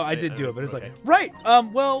you? Oh, I did do it, but it's okay. like... Right!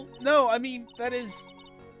 Well, no, I mean, that is...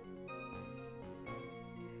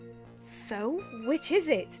 So, which is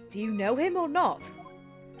it? Do you know him or not?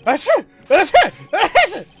 That's it! That's it!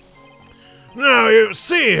 That's it! Now, you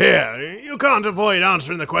see here, you can't avoid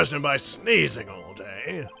answering the question by sneezing all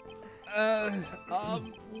day.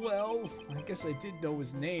 Well, I guess I did know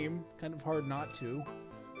his name. Kind of hard not to.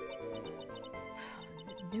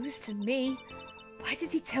 News to me. Why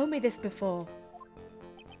did he tell me this before?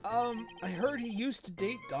 I heard he used to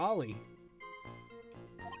date Dolly.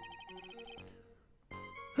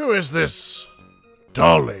 Who is this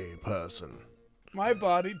Dolly person? My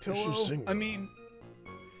body she pillow. single? I mean...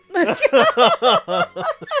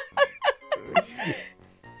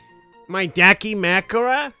 My Daki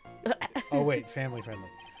Makara? Oh, wait, family friendly.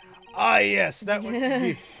 Ah, yes, that would be...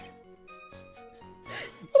 That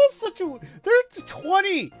is such a... They're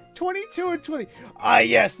 20! 22 and 20. Ah,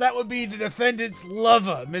 yes, that would be the defendant's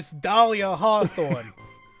lover, Miss Dahlia Hawthorne.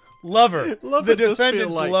 Lover. Lover The does feel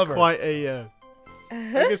defendant's like lover. quite a.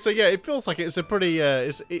 Okay, so yeah, it feels like it's a pretty.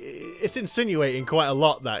 It's insinuating quite a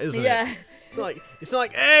lot. That isn't Yeah. it? It's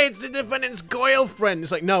like, hey, it's the defendant's girlfriend.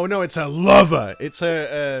 It's like, no, it's her lover. It's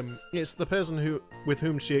her. It's the person with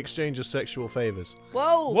whom she exchanges sexual favors.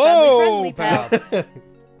 Whoa, Whoa, family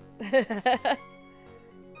friendly, pal.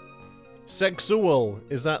 Sexual.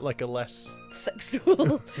 Is that like a less...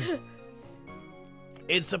 Sexual.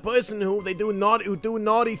 It's a person who do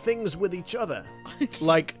naughty things with each other.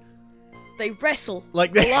 Like... They wrestle.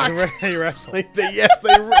 Like a lot. They wrestle. Like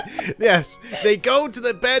yes, they go to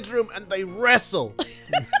the bedroom and they wrestle.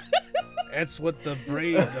 That's what the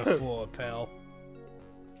braids are for, pal.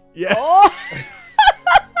 Yeah. Oh,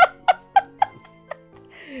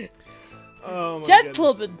 Oh my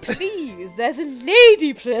gentlemen, please. There's a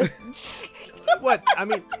lady present. goodness. What? I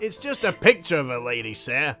mean, it's just a picture of a lady,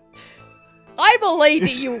 sir. I'm a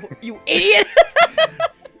lady, you idiot.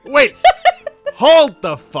 Wait. Hold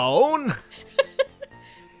the phone.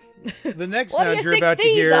 The next What do sound you you're think about to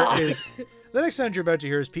these hear are? is the next sound you're about to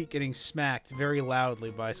hear is Pete getting smacked very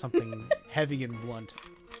loudly by something heavy and blunt,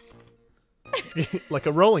 Like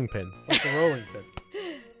a rolling pin. like a rolling pin.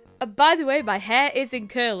 And by the way, my hair is in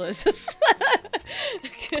curlers.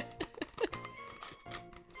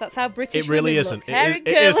 That's how British It really women isn't. look. Hair in It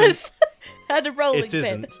isn't. curlers and a rolling It pin.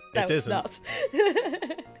 isn't. No, It it's isn't. not.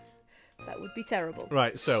 That would be terrible.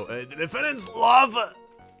 Right. So the defendant's love.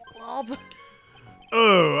 Love.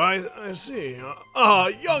 Oh, I see.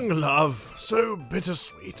 Young love. So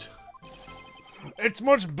bittersweet. It's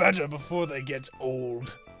much better before they get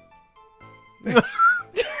old.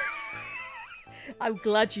 I'm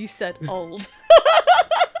glad you said old.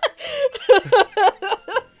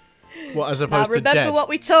 What, as Now opposed to remember dead? what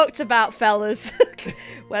we talked about, fellas.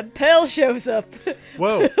 When Pearl shows up.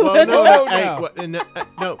 Whoa, whoa, no, no, hey, no.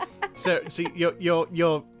 no. So, see, you're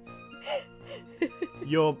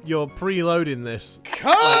preloading this.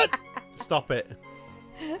 Cut! Stop it.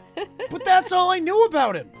 But that's all I knew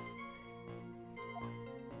about him.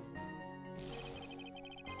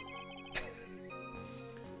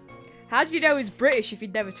 How do you know he's British if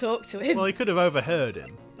you'd never talked to him? Well, he could have overheard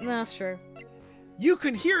him. That's true. You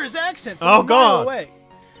can hear his accent from Oh, a mile God. away.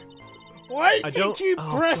 Why I do you don't- keep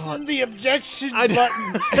oh, pressing God. the objection I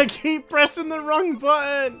button? I keep pressing the wrong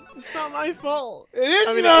button. It's not my fault. It is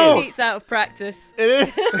I mean, though. it Pete's out of practice. It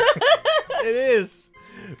is. It is.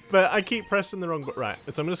 But I keep pressing the wrong button. Right.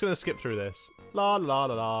 So I'm just gonna skip through this. La la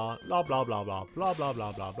la la la blah blah blah blah blah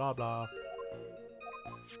blah blah blah blah.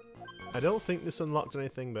 I don't think this unlocked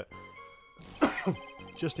anything, but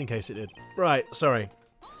just in case it did. Right. Sorry.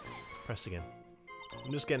 Press again.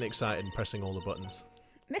 I'm just getting excited and pressing all the buttons.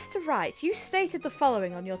 Mr. Wright, you stated the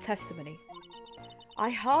following on your testimony. I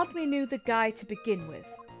hardly knew the guy to begin with.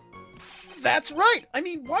 That's right. I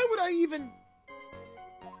mean, why would I even?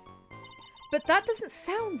 But that doesn't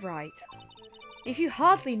sound right. If you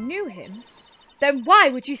hardly knew him, then why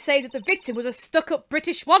would you say that the victim was a stuck-up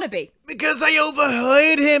British wannabe? Because I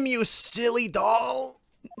overheard him, you silly doll.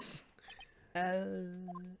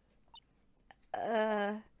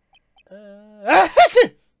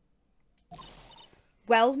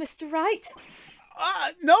 Well, Mr. Wright?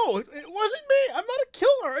 No, it wasn't me. I'm not a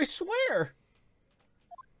killer. I swear.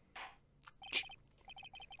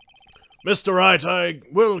 Mr. Wright, I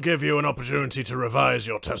will give you an opportunity to revise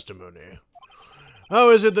your testimony.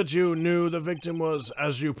 How is it that you knew the victim was,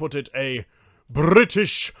 as you put it, a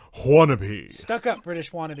British wannabe? Stuck up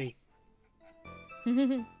British wannabe.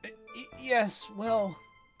 Yes. Well.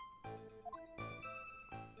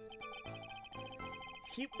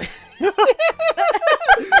 He...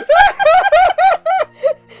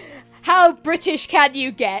 How British can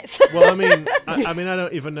you get? Well, I mean, I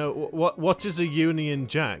don't even know what is a Union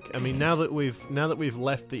Jack. I mean, now that we've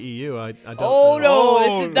left the EU, I don't. Oh know.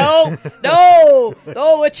 no, this is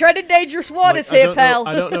no, we're treading dangerous waters Like, here, pal.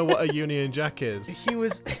 I don't know what a Union Jack is. He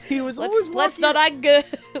was always Let's walking. not anger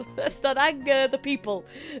let's not anger the people.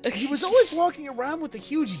 He was always walking around with a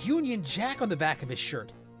huge Union Jack on the back of his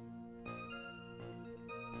shirt.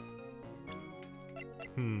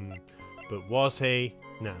 But was he?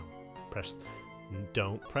 No.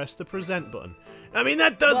 Don't press the present button. I mean,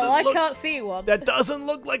 that doesn't Well, I look. can't see one. That doesn't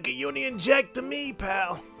look like a Union Jack to me,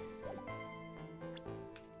 pal.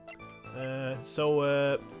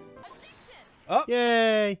 Oh.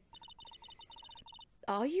 Yay!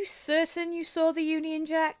 Are you certain you saw the Union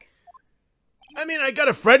Jack? I mean, I got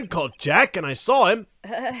a friend called Jack, and I saw him.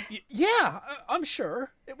 Yeah, I'm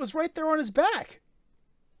sure. It was right there on his back.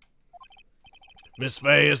 Miss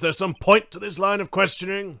Fey, is there some point to this line of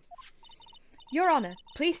questioning? Your Honour,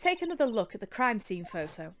 please take another look at the crime scene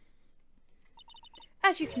photo.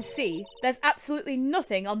 As you can see, there's absolutely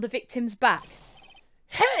nothing on the victim's back.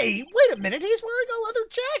 Hey, wait a minute. He's wearing a leather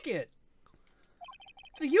jacket.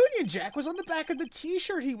 The Union Jack was on the back of the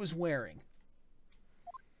T-shirt he was wearing.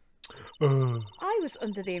 I was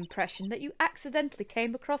under the impression that you accidentally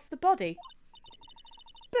came across the body.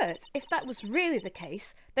 But if that was really the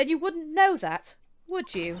case, then you wouldn't know that,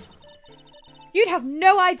 would you? You'd have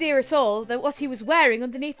no idea at all that what he was wearing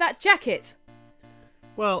underneath that jacket.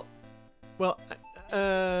 Well,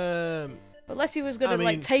 Unless he was going to, I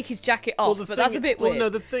like, mean, take his jacket off, but that's a bit weird. Well, no,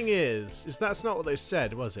 the thing is that's not what they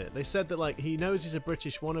said, was it? They said that, like, he knows he's a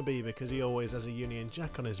British wannabe because he always has a Union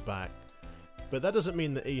Jack on his back. But that doesn't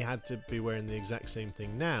mean that he had to be wearing the exact same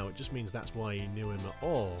thing now. It just means that's why he knew him at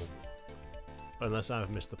all. Unless I've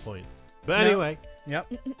missed the point. But anyway.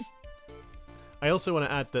 Yep. I also want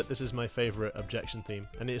to add that this is my favourite objection theme.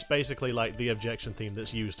 And it's basically like the objection theme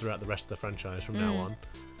that's used throughout the rest of the franchise from now on.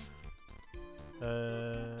 Do you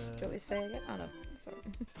want me to say it again? Oh no, sorry.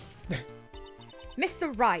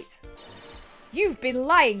 Mr. Wright, you've been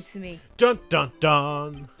lying to me. Dun dun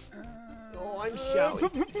dun! Oh, I'm shouting.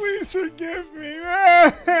 Please forgive me.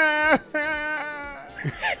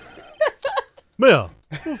 Mia,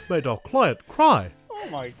 you've made our client cry. Oh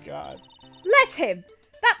my god. Let him!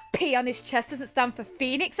 That P on his chest doesn't stand for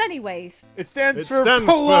Phoenix anyways. It stands It for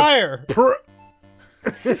stands for liar.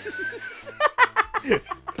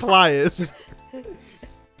 Pliers.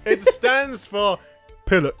 It stands for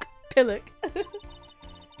Pillock. Pillock. I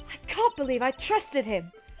can't believe I trusted him.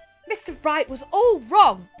 Mr. Wright was all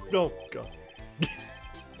wrong. Oh, God.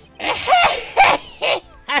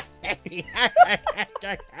 Yeah.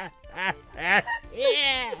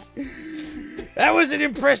 That was an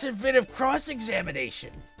impressive bit of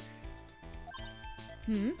cross-examination.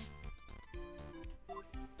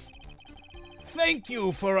 Thank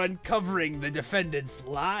you for uncovering the defendant's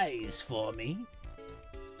lies for me.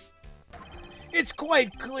 It's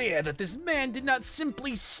quite clear that this man did not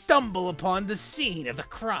simply stumble upon the scene of the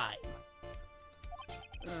crime.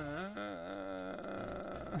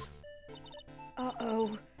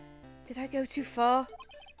 Uh-oh. Did I go too far?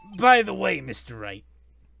 By the way, Mr. Wright,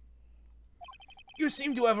 you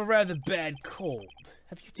seem to have a rather bad cold.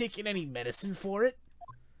 Have you taken any medicine for it?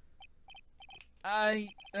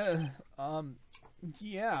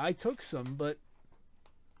 Yeah, I took some, but...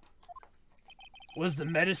 Was the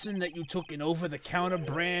medicine that you took an over-the-counter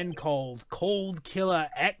brand called Cold Killer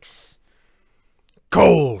X?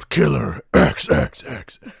 Cold Killer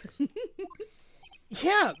XXX.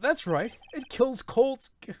 Yeah, that's right. It kills colds.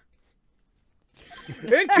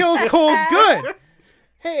 It kills colds good.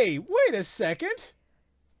 Hey, wait a second.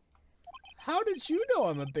 How did you know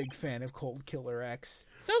I'm a big fan of Cold Killer X?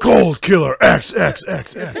 Cold Killer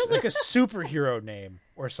XXX. It sounds like a superhero name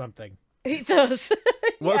or something. It does.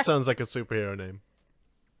 What sounds like a superhero name?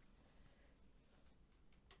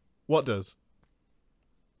 What does?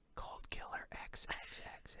 Cold Killer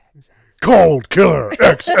XXX. Cold Killer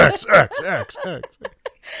XXXX.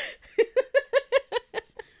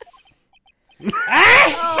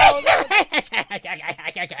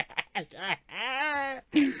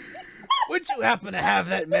 Would you happen to have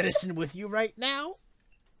that medicine with you right now?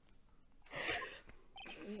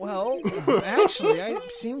 Well, actually, I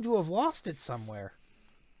seem to have lost it somewhere.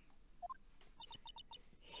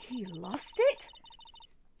 He lost it?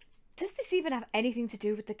 Does this even have anything to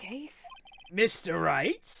do with the case? Mr.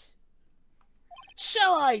 Wright?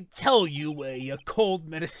 Shall I tell you where your cold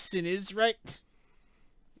medicine is, right?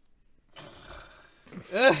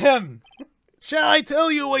 Ahem. Shall I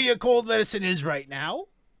tell you where your cold medicine is right now?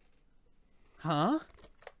 Huh?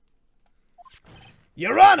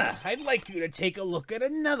 Your Honor, I'd like you to take a look at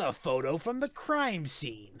another photo from the crime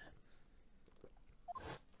scene.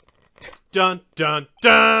 Dun dun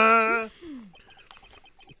dun!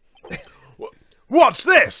 What's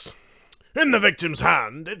this? In the victim's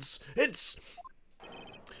hand, it's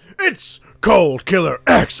Cold Killer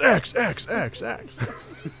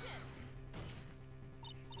XXXXX.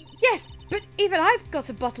 Yes, but even I've got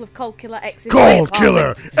a bottle of Cold Killer X in my Cold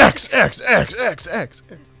Killer apartment. XXXXX.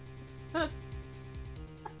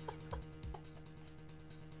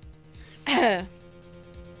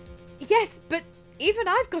 Yes, but even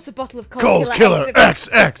I've got a bottle of Cold, Cold Killer X.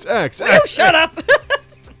 XXXX. Will you shut up?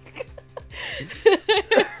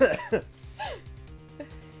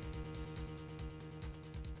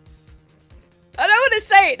 I don't want to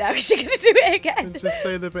say it now because you're going to do it again. Just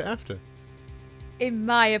say the bit after. In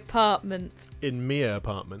my apartment. In Mia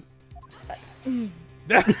apartment.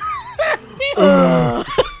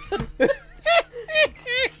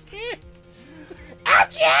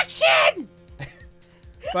 Objection!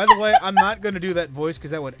 By the way, I'm not going to do that voice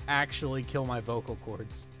because that would actually kill my vocal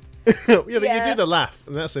cords. Yeah, but you Yeah. do the laugh,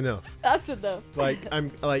 and that's enough. That's enough. Like,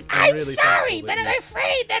 I'm I'm really sorry, thankful but that I'm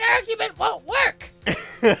afraid that argument won't work.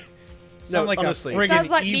 Sound like honestly. a friggin' Sounds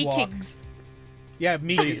like Ewok. Meekings. Yeah,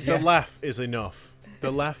 Meekings. The Yeah. laugh is enough.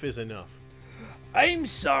 The laugh is enough. I'm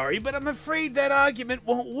sorry, but I'm afraid that argument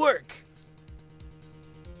won't work.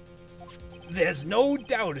 There's no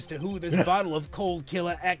doubt as to who this bottle of Cold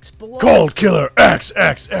Killer X belongs Cold Killer X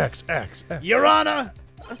X X X. Your Honor,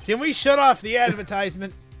 can we shut off the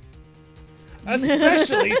advertisement?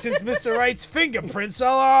 Especially since Mr. Wright's fingerprints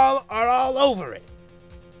are all over it.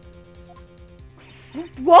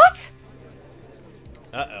 What?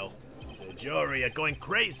 Uh-oh. The jury are going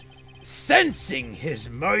crazy. Sensing his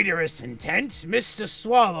murderous intent, Mr.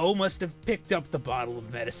 Swallow must have picked up the bottle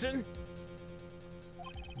of medicine,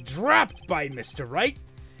 dropped by Mr. Wright,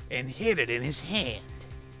 and hid it in his hand.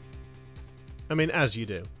 I mean, as you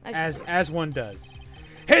do. As one does.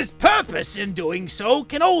 His purpose in doing so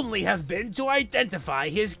can only have been to identify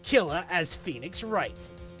his killer as Phoenix Wright.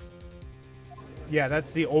 Yeah,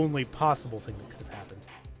 that's the only possible thing that could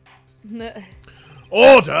have happened.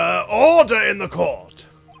 Order! Order in the court!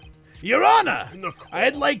 Your Honor, No.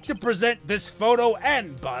 I'd like to present this photo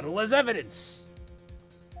and bottle as evidence.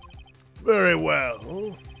 Very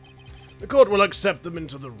well. The court will accept them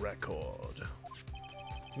into the record.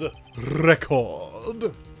 The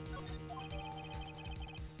record.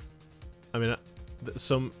 I mean,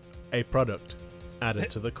 a product added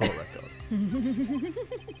to the court record.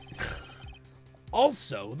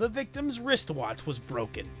 Also, the victim's wristwatch was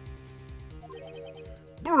broken.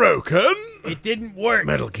 Broken? It didn't work.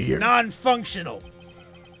 Metal Gear. Non-functional.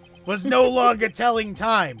 Was no longer telling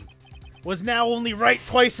time. Was now only right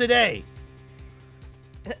twice a day.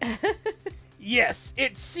 Yes,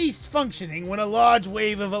 it ceased functioning when a large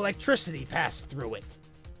wave of electricity passed through it.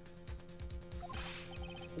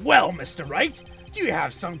 Well, Mr. Wright, do you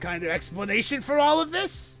have some kind of explanation for all of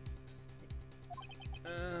this?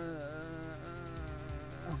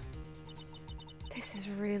 This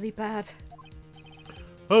is really bad.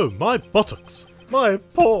 Oh, my buttocks. My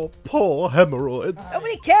poor, poor hemorrhoids.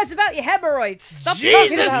 Nobody cares about your hemorrhoids. Stop talking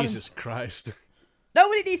Jesus! about them. Jesus Christ.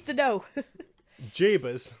 Nobody needs to know.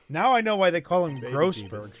 Jeebus. Now I know why they call him Baby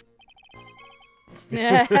Grossberg.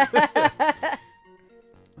 The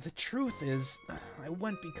truth is, I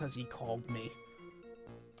went because he called me.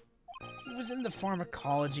 He was in the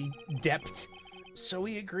pharmacology depth, so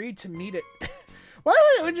he agreed to meet it. Why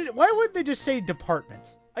wouldn't they just say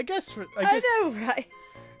department? I guess I know, right?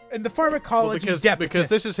 in the pharmacology depth. Because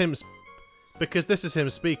this is him. Because this is him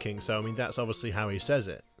speaking. So I mean, that's obviously how he says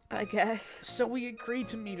it. I guess. So we agreed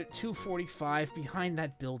to meet at 2:45 behind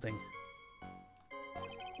that building.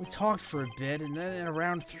 We talked for a bit, and then at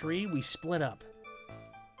around 3, we split up.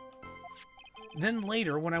 Then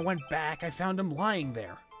later, when I went back, I found him lying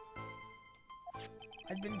there.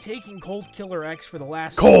 I'd been taking Cold Killer X for the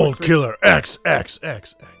last Cold Killer X X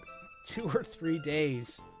X X. 2 or 3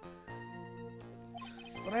 days.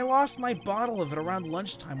 But I lost my bottle of it around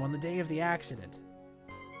lunchtime on the day of the accident.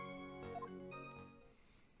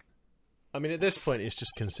 I mean, at this point, it's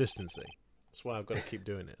just consistency. That's why I've got to keep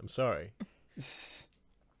doing it. I'm sorry.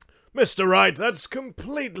 Mr. Wright, that's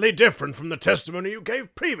completely different from the testimony you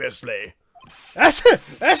gave previously. That's it!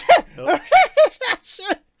 That's it! That's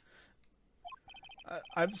it!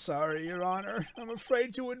 I'm sorry, Your Honor. I'm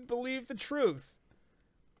afraid you wouldn't believe the truth.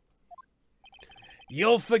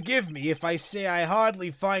 You'll forgive me if I say I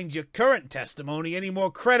hardly find your current testimony any more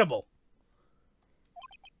credible.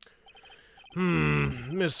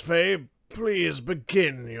 Miss Fey, please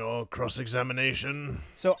begin your cross-examination.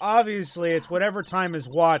 So obviously it's whatever time his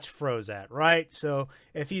watch froze at, right? So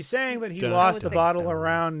if he's saying that he Don't lost the think bottle so.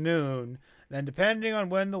 around noon, then depending on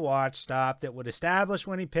when the watch stopped, it would establish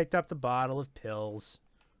when he picked up the bottle of pills.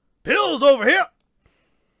 Pills over here!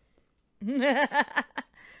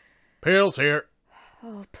 Pills here.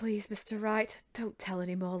 Oh, please, Mr. Wright, don't tell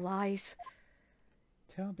any more lies.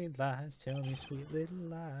 Tell me lies, tell me sweet little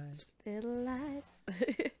lies. Little lies.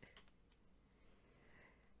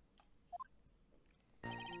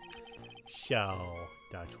 So,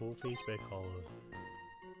 that wolf is because...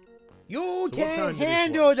 You what time can't did his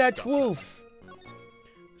handle watch that stop? wolf!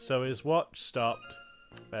 So his watch stopped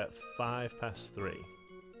at 3:05.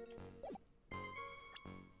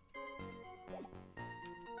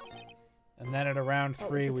 And then at around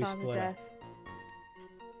What was 3 the we time of split up. death?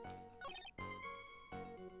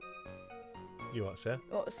 You what, sir?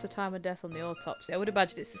 What's the time of death on the autopsy? I would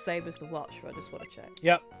imagine it's the same as the watch, but I just want to check.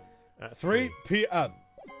 Yep. At 3 p.m.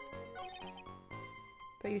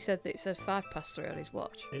 But you said that it said 3:05 on his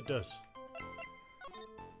watch. It does.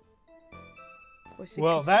 Voice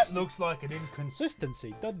Well, that inconsistent. looks like an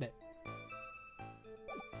inconsistency, doesn't it?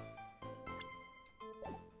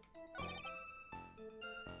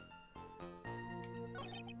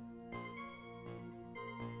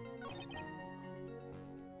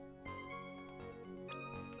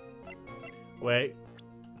 Wait.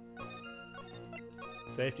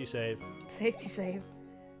 Safety save. Safety save.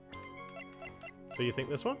 So you think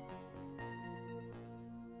this one?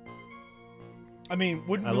 I mean,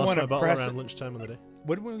 wouldn't I we lost want my to bottle press around it? lunchtime on the day.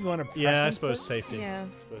 Wouldn't we want to press Yeah, I him suppose first? safety. Yeah. I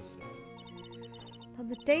suppose so. On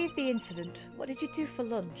the day of the incident, what did you do for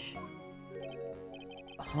lunch?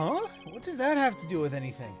 Huh? What does that have to do with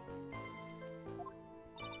anything?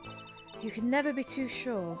 You can never be too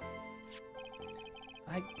sure.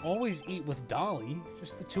 I always eat with Dolly,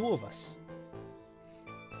 just the two of us.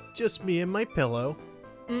 Just me and my pillow.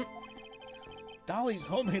 Dolly's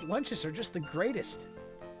homemade lunches are just the greatest.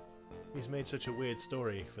 He's made such a weird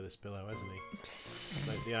story for this pillow, hasn't he?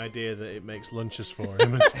 Like the idea that it makes lunches for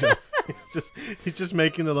him and stuff. He's just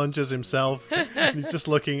making the lunches himself. He's just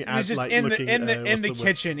looking at He's just like in looking the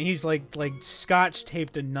kitchen. He's like scotch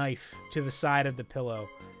taped a knife to the side of the pillow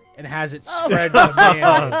and has it spread with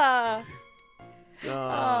mayonnaise.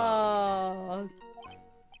 Oh.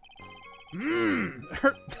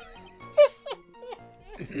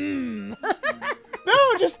 No,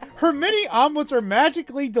 just her mini omelets are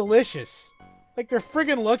magically delicious. Like they're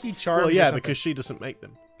friggin' Lucky Charms. Well, or yeah, something. because she doesn't make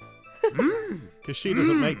them. Because she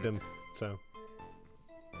doesn't make them, so.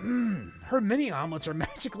 Her mini omelets are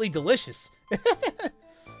magically delicious.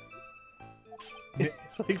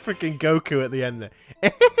 It's like freaking Goku at the end there.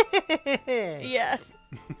 Yeah.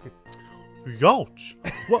 Ouch!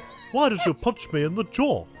 Why did you punch me in the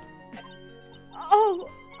jaw? Oh,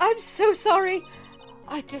 I'm so sorry.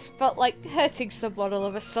 I just felt like hurting someone all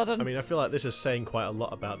of a sudden. I mean, I feel like this is saying quite a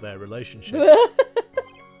lot about their relationship.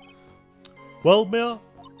 Well, Mia,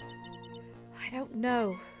 I don't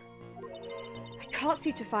know. I can't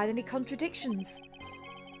seem to find any contradictions.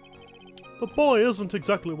 the boy isn't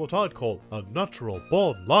exactly what I'd call a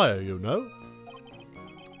natural-born liar, you know.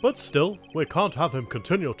 But still, we can't have him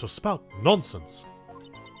continue to spout nonsense.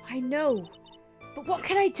 I know. But what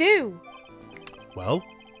can I do? Well,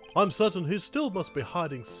 I'm certain he still must be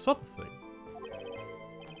hiding something.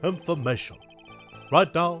 Information.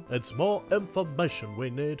 Right now, it's more information we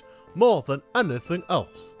need, more than anything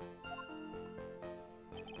else.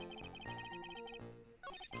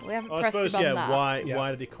 We haven't I pressed suppose, him on yeah, that. why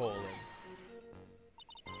did he call him?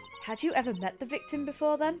 Had you ever met the victim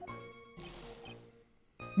before then?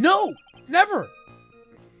 No, never.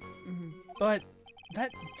 But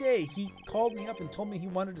that day he called me up and told me he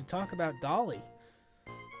wanted to talk about Dolly.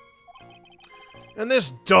 And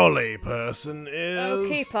this Dolly person is... Oh,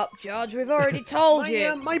 keep up, George. We've already told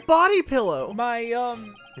you. My body pillow.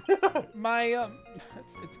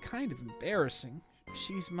 It's kind of embarrassing.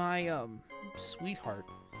 She's my sweetheart.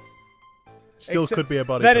 Still Except could be a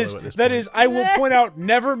body that pillow is at this that point. is I will point out,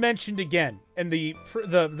 never mentioned again in the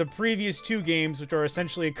previous two games, which are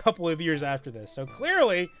essentially a couple of years after this. So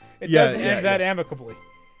clearly it doesn't end that amicably.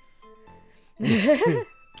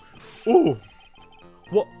 Ooh!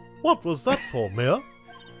 What was that for, Mia?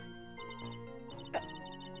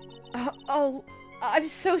 Oh, I'm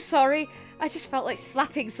so sorry. I just felt like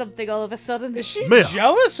slapping something all of a sudden. Is she Mia.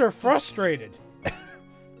 jealous or frustrated?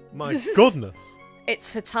 My goodness!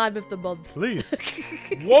 It's her time of the month. Please.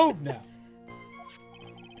 Whoa now.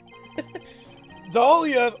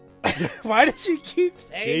 Dahlia, why does she keep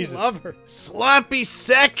saying Jesus. love her? Slappy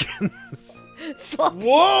seconds!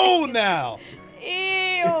 Whoa now.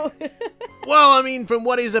 Ew. Well, I mean, from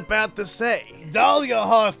what he's about to say. Dahlia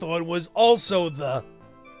Hawthorne was also the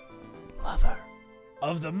lover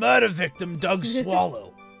of the murder victim Doug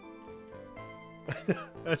Swallow. I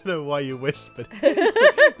don't know why you whispered.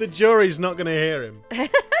 The jury's not going to hear him.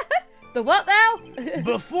 The what now?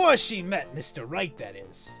 Before she met Mr. Wright, that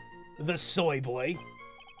is. The soy boy.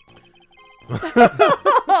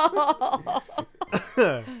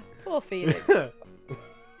 Poor Phoenix. So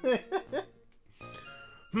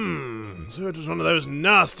it was one of those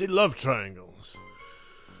nasty love triangles.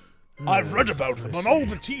 I've read about them on all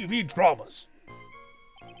the TV dramas.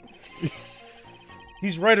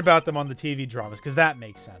 He's right about them on the TV dramas, because that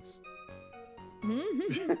makes sense.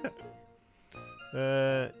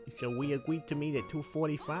 So we agreed to meet at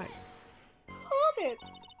 2:45.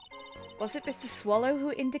 Was it Mr. Swallow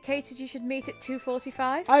who indicated you should meet at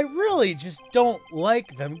 2:45? I really just don't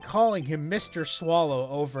like them calling him Mr. Swallow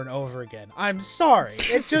over and over again. I'm sorry.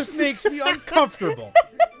 It just makes me uncomfortable.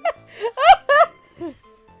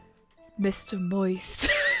 Mr. Moist.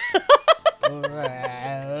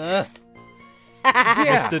 Yeah.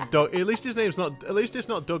 Mr. Doug. At least his name's not. At least it's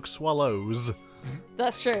not Doug Swallows.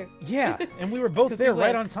 That's true. Yeah, and we were both Could there be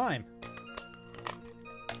right worse. on time.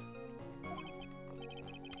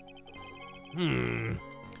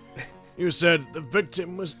 You said the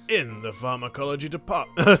victim was in the pharmacology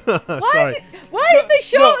department. Why Sorry. did they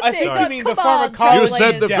show No, it? I think Come you mean the come on, pharmacology- You Charlie.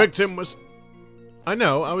 said the Depth. victim was. I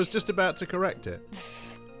know. I was just about to correct it.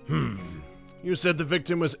 You said the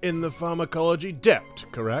victim was in the pharmacology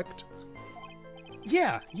depth, correct?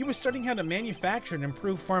 Yeah, he was studying how to manufacture and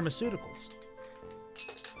improve pharmaceuticals.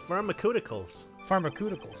 Pharmaceuticals.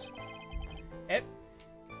 Pharmaceuticals.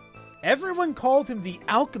 Everyone called him the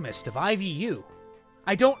alchemist of IVU.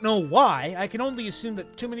 I don't know why. I can only assume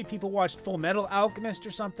that too many people watched Full Metal Alchemist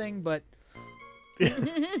or something, but...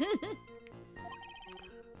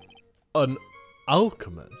 An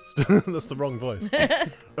alchemist? That's the wrong voice.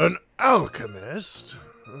 An alchemist?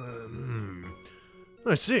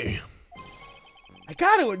 I see. I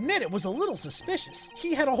gotta admit, it was a little suspicious.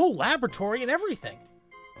 He had a whole laboratory and everything.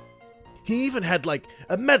 He even had, like,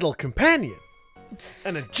 a metal companion.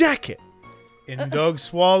 And a jacket. In Doug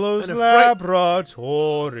Swallow's And a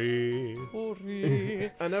laboratory.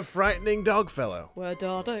 And a frightening dog fellow. Where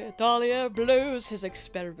Dahlia blows his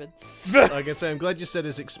experiments. Like I say, I'm glad you said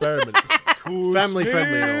his experiments. Family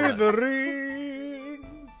friendly and all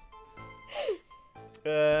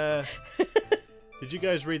that. Did you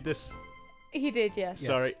guys read this? He did, yes.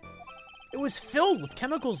 Sorry. It was filled with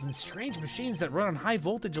chemicals and strange machines that run on high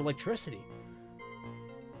voltage electricity.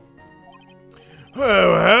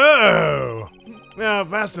 Ho ho! How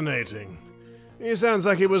fascinating. He sounds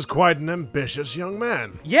like he was quite an ambitious young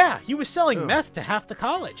man. Yeah, he was selling meth to half the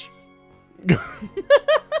college.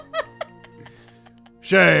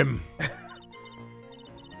 Shame.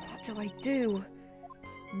 What do I do?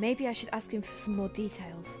 Maybe I should ask him for some more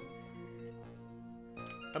details.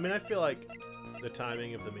 I mean, I feel like the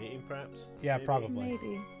timing of the meeting, perhaps. Yeah, maybe? probably.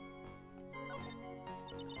 Maybe.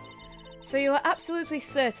 So you are absolutely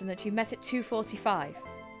certain that you met at 2:45?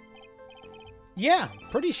 Yeah,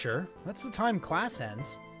 pretty sure. That's the time class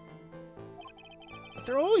ends. But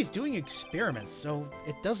they're always doing experiments, so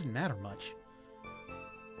it doesn't matter much.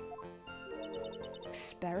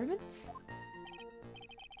 Experiments?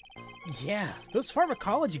 Yeah, those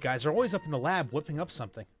pharmacology guys are always up in the lab whipping up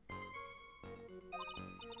something.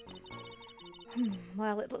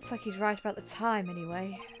 Well, it looks like he's right about the time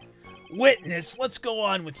anyway. Witness, let's go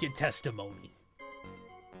on with your testimony.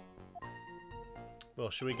 Well,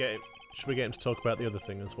 should we get him to talk about the other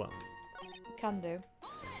thing as well? Can do.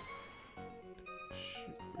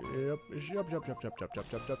 Yep.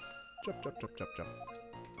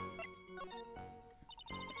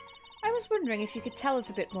 I was wondering if you could tell us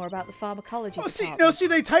a bit more about the pharmacology Oh, see, department. no, see,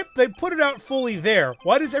 they put it out fully there.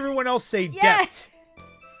 Why does everyone else say Yeah. depth?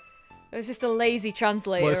 It was just a lazy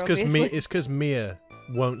translator, Well, obviously. it's because Mia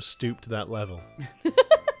won't stoop to that level.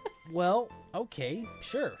 Well, okay,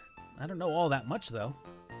 sure. I don't know all that much, though.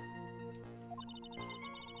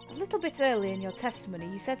 A little bit early in your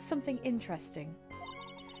testimony, you said something interesting.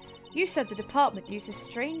 You said the department uses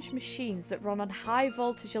strange machines that run on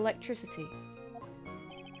high-voltage electricity.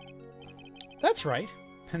 That's right.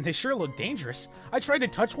 And they sure look dangerous. I tried to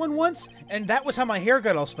touch one once, and that was how my hair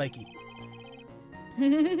got all spiky.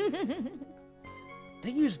 They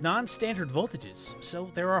use non-standard voltages, so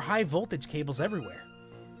there are high-voltage cables everywhere.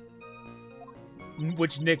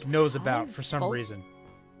 Which Nick knows about for some reason.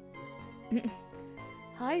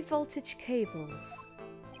 High-voltage cables.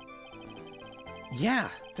 Yeah,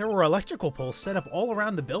 there were electrical poles set up all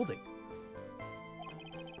around the building.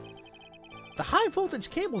 The high-voltage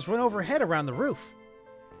cables run overhead around the roof.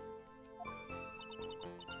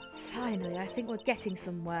 Finally, I think we're getting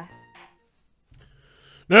somewhere.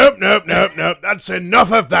 Nope. That's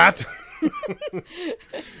enough of that.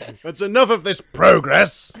 That's enough of this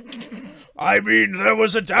progress. I mean, there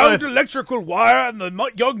was a downed electrical wire, and the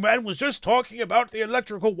young man was just talking about the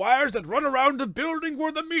electrical wires that run around the building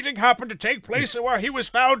where the meeting happened to take place and where he was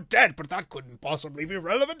found dead, but that couldn't possibly be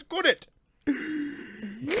relevant, could it?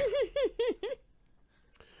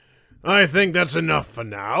 I think that's enough for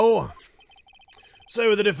now.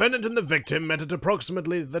 So the defendant and the victim met at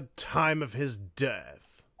approximately the time of his death.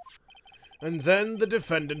 And then the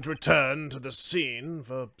defendant returned to the scene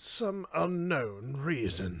for some unknown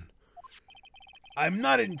reason. I'm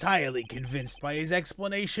not entirely convinced by his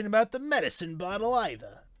explanation about the medicine bottle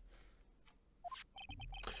either.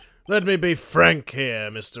 Let me be frank here,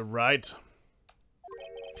 Mr. Wright.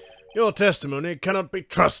 Your testimony cannot be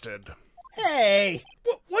trusted. Hey,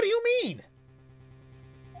 what do you mean?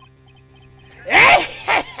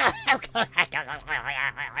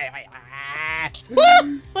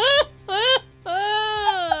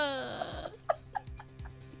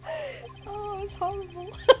 Oh, it's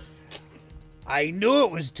horrible. I knew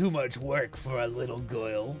it was too much work for a little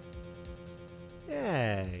girl.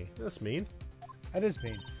 Yay, that's mean. That is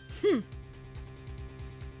mean.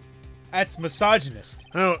 That's misogynist.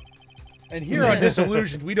 Oh, And here on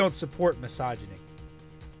Disillusioned, we don't support misogyny.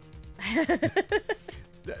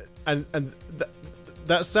 and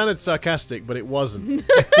That sounded sarcastic, but it wasn't.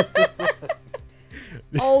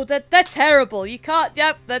 Oh, they're terrible. You can't.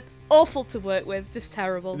 Yep, they're awful to work with. Just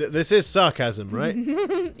terrible. This is sarcasm, right?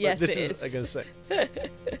 Yes, this it is. I'm gonna say.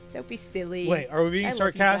 Don't be silly. Wait, are we I being love you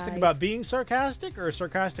sarcastic guys. about being sarcastic, or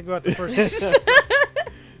sarcastic about the person?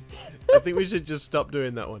 I think we should just stop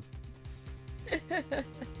doing that one.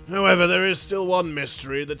 However, there is still one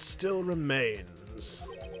mystery that still remains.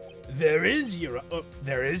 There is, Your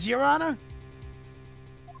Honor.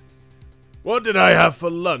 What did I have for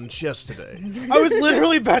lunch yesterday? I was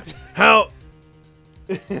literally about to... How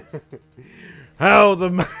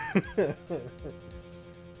the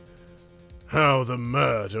how the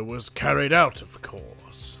murder was carried out, of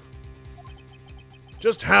course.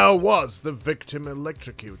 Just how was the victim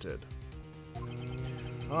electrocuted?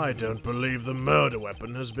 I don't believe the murder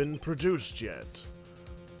weapon has been produced yet.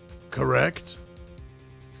 Correct?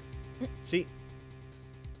 See,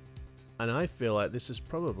 and I feel like this is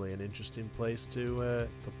probably an interesting place to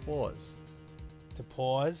pause. To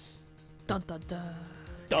pause. Dun dun dun.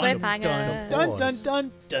 Dun Cliffhanger. dun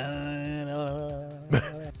dun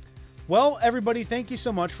dun. Well, everybody, thank you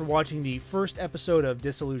so much for watching the first episode of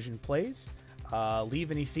Disillusioned Plays.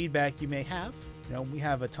 Leave any feedback you may have. You know, we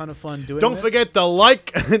have a ton of fun doing Don't this. forget the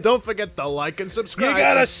like. Don't forget the like and subscribe. You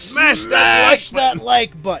gotta and smash that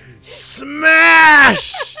like button.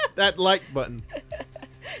 Smash that like button.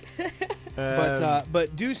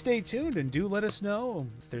 But do stay tuned and do let us know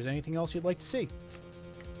if there's anything else you'd like to see.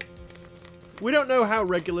 We don't know how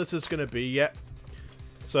regular this is going to be yet,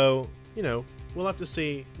 so you know we'll have to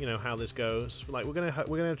see. You know how this goes. Like we're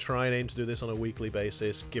gonna try and aim to do this on a weekly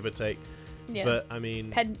basis, give or take. Yeah. But I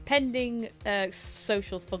mean, Pending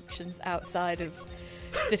social functions outside of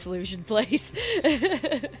Disillusioned Plays.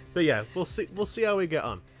 but yeah, we'll see. We'll see how we get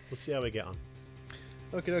on. We'll see how we get on.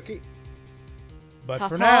 Okie dokie. But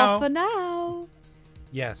Ta-ta for now.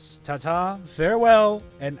 Yes, ta-ta, farewell,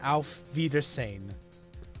 and auf Wiedersehen.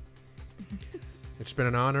 It's been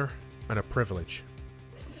an honor and a privilege.